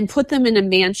and put them in a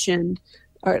mansion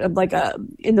or like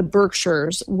in the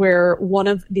Berkshires where one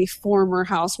of the former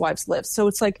housewives lives. So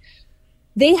it's like,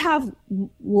 they have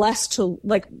less to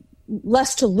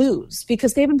lose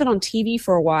because they haven't been on TV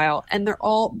for a while, and they're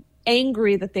all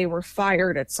angry that they were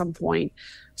fired at some point.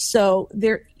 So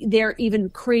they're even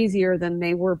crazier than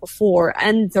they were before,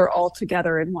 and they're all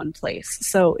together in one place.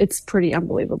 So it's pretty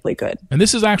unbelievably good. And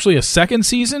this is actually a second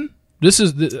season?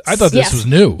 I thought this was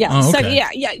new. Yeah. Oh,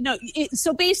 okay.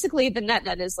 So basically the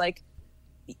net is like,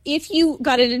 if you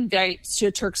got an invite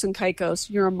to Turks and Caicos,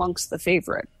 you're amongst the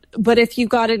favorite. But if you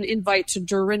got an invite to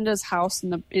Dorinda's house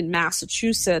in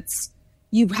Massachusetts,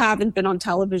 you haven't been on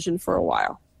television for a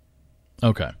while.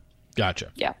 Okay,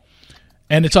 gotcha. Yeah,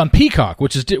 and it's on Peacock,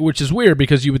 which is weird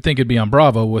because you would think it'd be on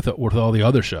Bravo with all the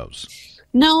other shows.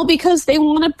 No, because they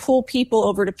want to pull people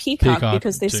over to Peacock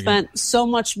because they spent so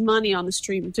much money on the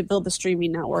stream to build the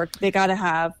streaming network. They got to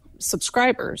have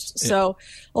subscribers. Yeah. So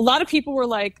a lot of people were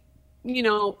like,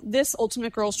 this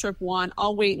Ultimate Girls Trip won.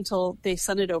 I'll wait until they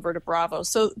send it over to Bravo.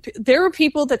 So there were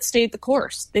people that stayed the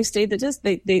course. They stayed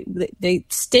they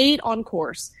stayed on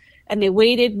course, and they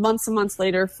waited months and months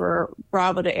later for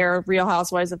Bravo to air Real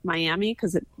Housewives of Miami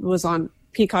because it was on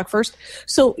Peacock first.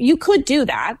 So you could do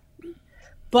that,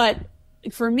 but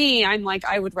for me, I'm like,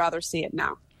 I would rather see it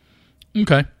now.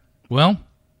 Okay, well.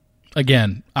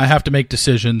 Again, I have to make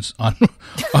decisions on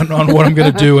what I'm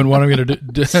going to do and what I'm going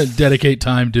to dedicate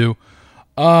time to.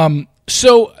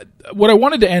 So what I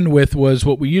wanted to end with was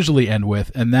what we usually end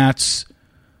with, and that's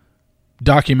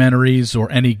documentaries or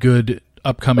any good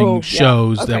upcoming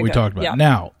shows that we talked about. Yeah.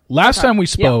 Now, last time we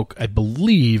spoke, I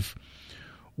believe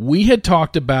we had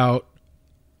talked about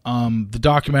the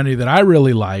documentary that I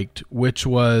really liked, which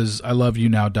was I Love You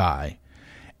Now Die.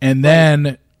 And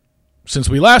then since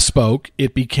we last spoke,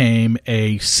 it became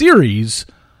a series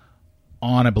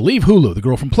on, I believe, Hulu, The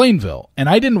Girl from Plainville. And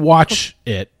I didn't watch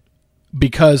it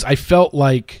because I felt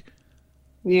like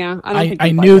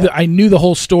I knew the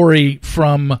whole story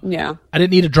from I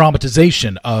didn't need a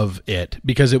dramatization of it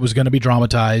because it was going to be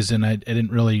dramatized, and I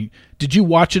didn't really. Did you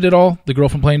watch it at all, The Girl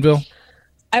from Plainville?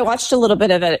 I watched a little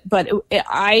bit of it, but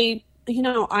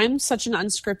I'm such an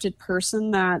unscripted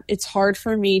person that it's hard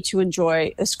for me to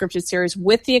enjoy a scripted series,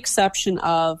 with the exception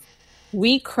of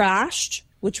We Crashed,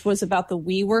 which was about the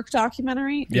WeWork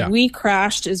documentary. Yeah. We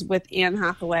Crashed is with Anne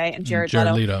Hathaway and Jared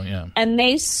Leto. Yeah. And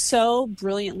they so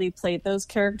brilliantly played those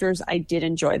characters. I did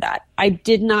enjoy that. I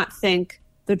did not think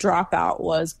The Dropout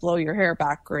was blow your hair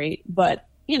back great, but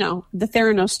the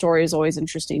Theranos story is always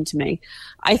interesting to me.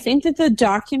 I think that the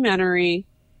documentary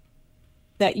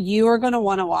that you are going to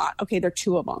want to watch, okay, there are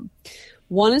two of them.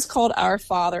 One is called Our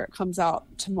Father. It comes out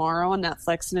tomorrow on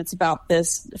Netflix, and it's about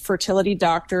this fertility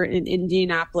doctor in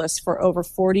Indianapolis for over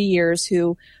 40 years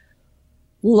who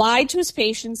lied to his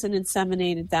patients and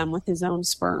inseminated them with his own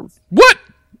sperm. What?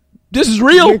 This is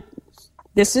real?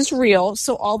 This is real.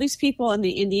 So all these people in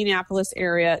the Indianapolis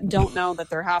area don't know that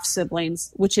they're half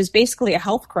siblings, which is basically a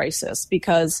health crisis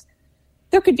because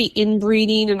there could be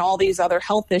inbreeding and all these other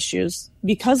health issues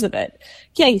because of it.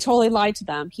 Yeah, he totally lied to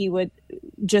them. He would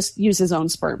just use his own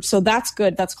sperm. So that's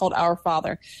good. That's called Our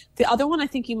Father. The other one I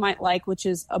think you might like, which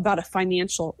is about a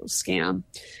financial scam,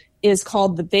 is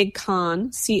called The Big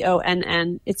Con,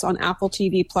 C-O-N-N. It's on Apple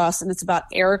TV Plus, and it's about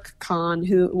Eric Kahn,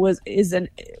 who was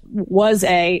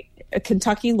a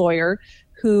Kentucky lawyer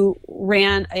who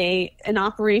ran an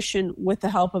operation with the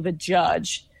help of a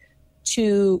judge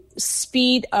to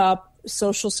speed up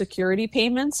Social Security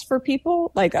payments for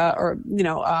people, like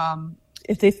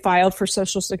if they filed for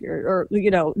Social Security, or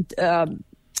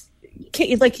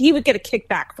like he would get a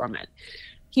kickback from it.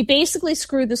 He basically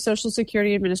screwed the Social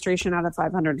Security Administration out of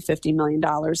 $550 million.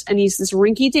 And he's this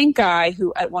rinky-dink guy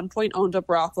who at one point owned a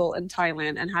brothel in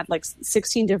Thailand and had like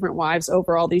 16 different wives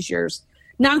over all these years.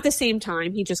 Not at the same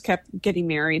time. He just kept getting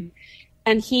married.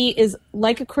 And he is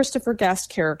like a Christopher Guest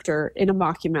character in a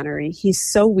mockumentary. He's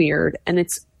so weird, and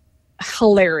it's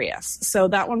hilarious. So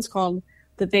that one's called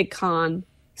The Big Con,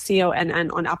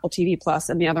 C-O-N-N, on Apple TV Plus,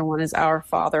 and the other one is Our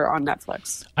Father on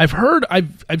Netflix.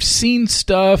 I've seen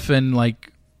stuff, and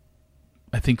like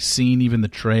I think seen even the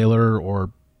trailer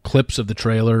or clips of the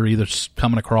trailer either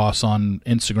coming across on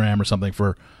Instagram or something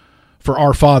for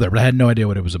Our Father, but I had no idea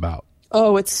what it was about.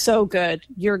 Oh, it's so good.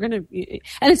 You're going to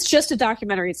and it's just a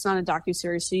documentary. It's not a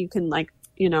docuseries, so you can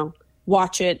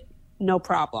watch it no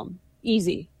problem.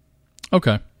 Easy.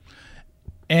 Okay.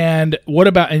 And what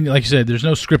about, and like you said, there's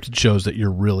no scripted shows that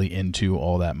you're really into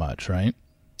all that much, right?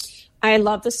 I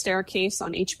love The Staircase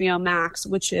on HBO Max,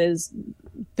 which is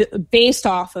based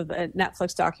off of a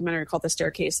Netflix documentary called The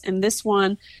Staircase. And this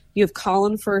one, you have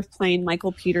Colin Firth playing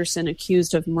Michael Peterson,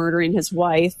 accused of murdering his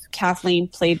wife, Kathleen,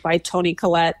 played by Toni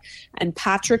Collette, and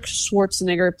Patrick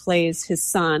Schwarzenegger plays his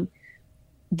son.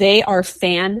 They are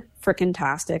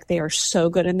fan-frickin-tastic. They are so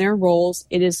good in their roles.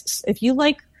 It is, if you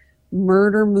like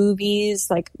murder movies,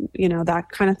 that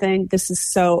kind of thing, this is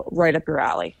so right up your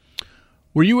alley.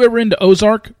 Were you ever into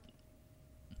Ozark?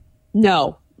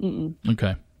 No. Mm-mm.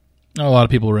 Okay. A lot of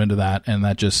people were into that, and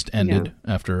that just ended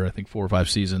after, I think, 4 or 5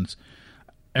 seasons.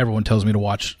 Everyone tells me to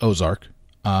watch Ozark.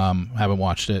 Haven't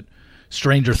watched it.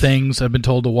 Stranger Things I've been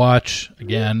told to watch.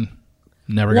 Again,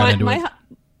 never got into it.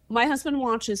 My husband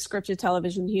watches scripted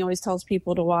television. He always tells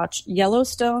people to watch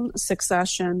Yellowstone,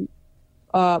 Succession,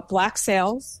 Black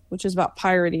Sails, which is about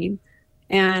pirating,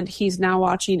 and he's now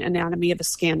watching Anatomy of a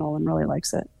Scandal and really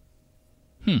likes it.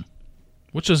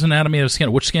 Which is Anatomy of a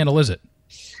Scandal? Which scandal is it?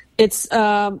 It's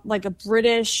like a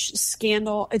British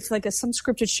scandal. It's like some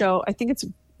scripted show. I think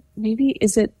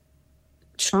is it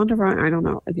Shonda Rhimes? I don't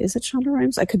know. Is it Shonda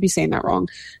Rhimes? I could be saying that wrong.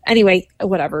 Anyway,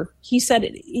 whatever. He said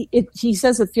he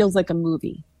says it feels like a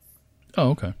movie.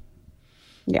 Oh, okay.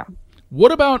 Yeah.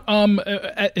 What about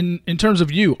in terms of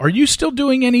you? Are you still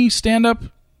doing any stand-up? Are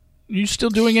you still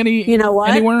doing any? You know what?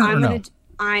 Anywhere or no?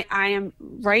 I am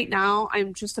right now.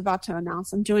 I'm just about to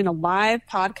announce I'm doing a live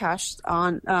podcast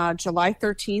on July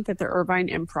 13th at the Irvine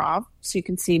Improv, so you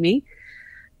can see me.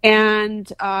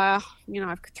 And I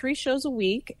have 3 shows a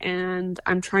week, and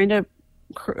I'm trying to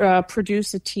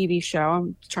produce a TV show.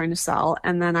 I'm trying to sell,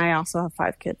 and then I also have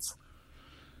 5 kids.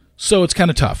 So it's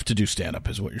kind of tough to do stand-up,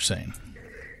 is what you're saying.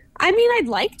 I mean, I'd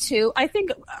like to. I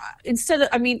think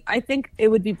I think it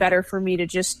would be better for me to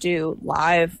just do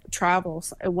live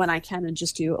travels when I can and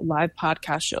just do live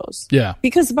podcast shows. Yeah.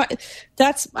 Because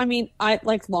I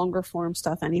like longer form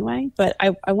stuff anyway, but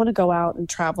I want to go out and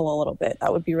travel a little bit.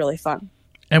 That would be really fun.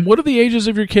 And what are the ages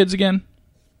of your kids again?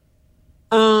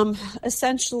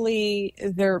 Essentially,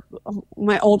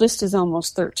 my oldest is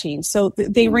almost 13. So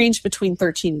they range between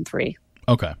 13 and 3.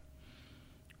 Okay.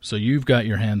 So you've got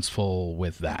your hands full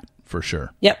with that, for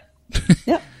sure. Yep.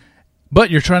 Yep.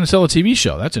 But you're trying to sell a TV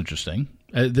show. That's interesting.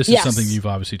 This is Yes. something you've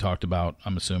obviously talked about,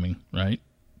 I'm assuming, right?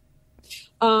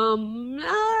 A or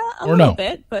little no?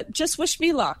 bit, but just wish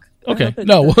me luck. Okay.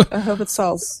 I hope it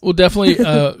sells. We'll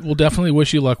definitely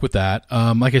wish you luck with that.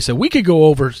 Like I said, we could go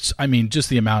over, just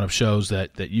the amount of shows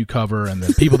that you cover and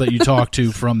the people that you talk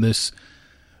to from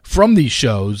these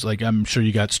shows. Like, I'm sure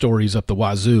you got stories up the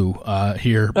wazoo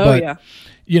here. Oh, yeah.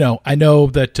 I know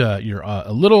that you're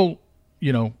a little,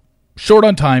 short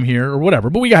on time here or whatever,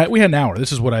 but we had an hour.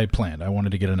 This is what I planned. I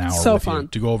wanted to get an hour with fun. you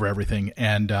to go over everything.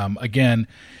 And again,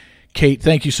 Kate,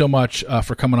 thank you so much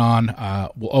for coming on.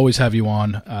 We'll always have you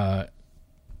on.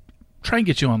 Try and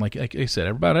get you on, like I said,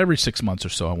 about every 6 months or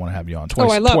so. I want to have you on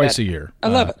twice a year. I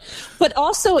love it. But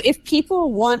also, if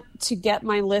people want to get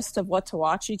my list of what to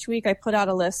watch each week, I put out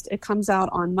a list. It comes out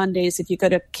on Mondays. If you go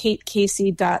to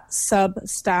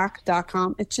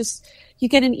katecasey.substack.com, it's just, you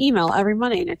get an email every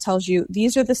Monday, and it tells you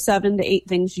these are the 7 to 8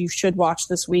 things you should watch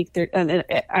this week. And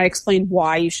I explain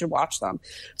why you should watch them.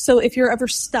 So if you're ever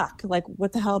stuck, like,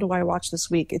 what the hell do I watch this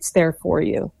week? It's there for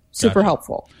you. Super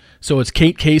helpful. So it's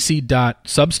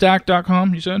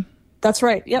katecasey.substack.com, you said? That's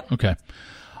right. Yep. Okay.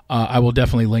 I will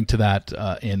definitely link to that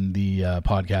in the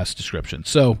podcast description.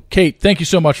 So, Kate, thank you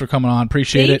so much for coming on.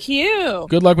 Appreciate it. Thank you.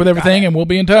 Good luck with everything, and we'll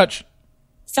be in touch.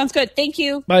 Sounds good. Thank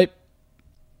you. Bye.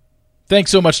 Thanks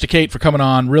so much to Kate for coming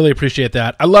on. Really appreciate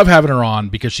that. I love having her on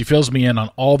because she fills me in on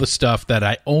all the stuff that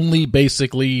I only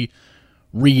basically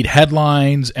read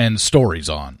headlines and stories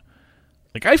on.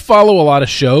 Like, I follow a lot of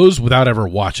shows without ever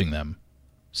watching them.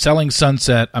 Selling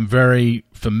Sunset, I'm very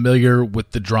familiar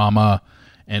with the drama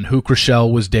and who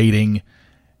Chrishell was dating.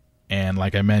 And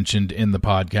like I mentioned in the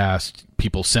podcast,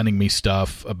 people sending me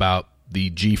stuff about the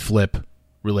G-Flip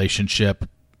relationship,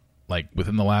 like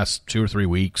within the last 2 or 3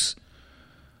 weeks.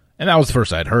 And that was the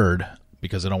first I'd heard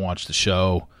because I don't watch the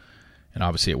show. And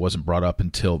obviously it wasn't brought up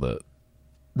until the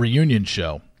reunion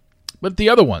show. But the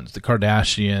other ones, the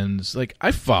Kardashians, like,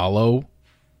 I follow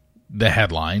the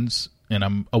headlines and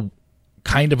I'm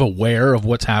kind of aware of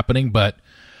what's happening, but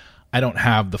I don't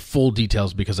have the full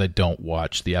details because I don't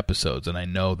watch the episodes, and I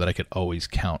know that I could always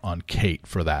count on Kate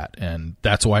for that, and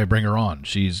that's why I bring her on.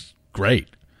 She's great.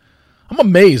 I'm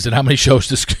amazed at how many shows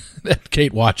that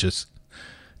Kate watches.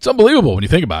 It's unbelievable when you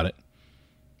think about it.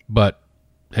 But,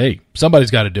 hey,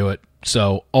 somebody's got to do it,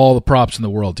 so all the props in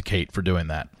the world to Kate for doing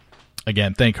that.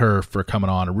 Again, thank her for coming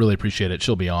on. I really appreciate it.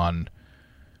 She'll be on,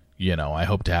 I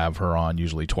hope to have her on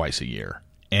usually twice a year.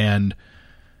 And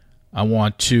I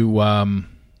want to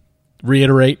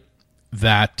reiterate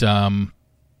that the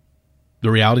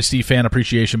Reality Steve Fan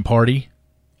Appreciation Party,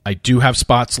 I do have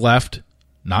spots left,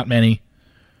 not many.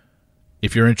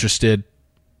 If you're interested,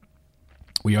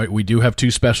 we do have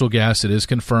 2 special guests. It is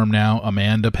confirmed now,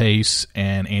 Amanda Pace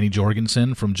and Annie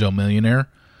Jorgensen from Joe Millionaire.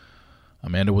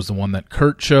 Amanda was the one that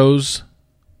Kurt chose.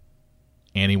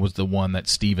 Annie was the one that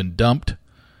Steven dumped.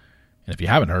 And if you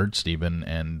haven't heard, Steven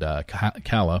and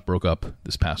Kala broke up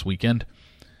this past weekend,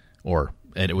 and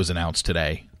it was announced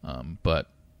today. But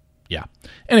yeah.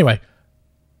 Anyway,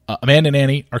 Amanda and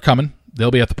Annie are coming. They'll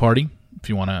be at the party if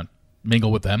you want to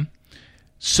mingle with them.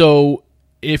 So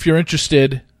if you're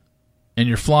interested and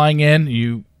you're flying in,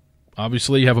 you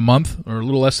obviously have a month or a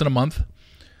little less than a month.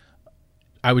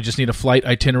 I would just need a flight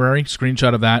itinerary,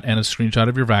 screenshot of that, and a screenshot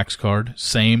of your Vax card.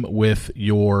 Same with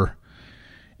if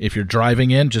you're driving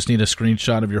in, just need a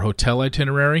screenshot of your hotel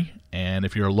itinerary. And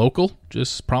if you're a local,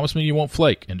 just promise me you won't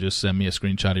flake and just send me a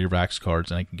screenshot of your Vax cards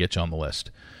and I can get you on the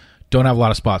list. Don't have a lot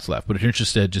of spots left, but if you're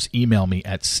interested, just email me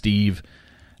at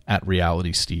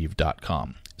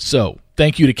steve@realitysteve.com. So,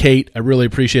 thank you to Kate. I really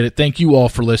appreciate it. Thank you all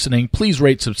for listening. Please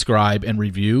rate, subscribe, and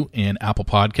review in Apple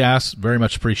Podcasts. Very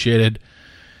much appreciated.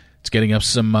 It's getting us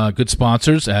some good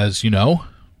sponsors, as you know.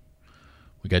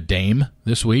 We got Dame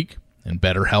this week and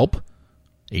BetterHelp.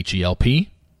 HELP.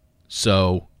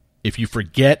 So if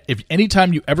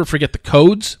anytime you ever forget the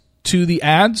codes to the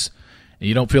ads and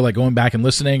you don't feel like going back and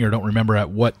listening or don't remember at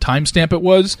what timestamp it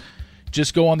was,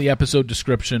 just go on the episode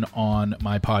description on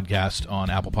my podcast on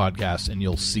Apple Podcasts and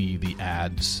you'll see the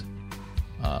ads,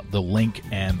 the link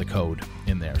and the code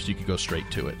in there. So you can go straight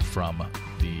to it from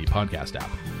the podcast app.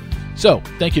 So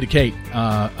thank you to Kate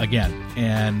again.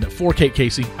 And for Kate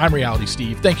Casey, I'm Reality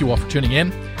Steve. Thank you all for tuning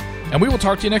in. And we will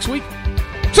talk to you next week.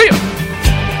 See ya!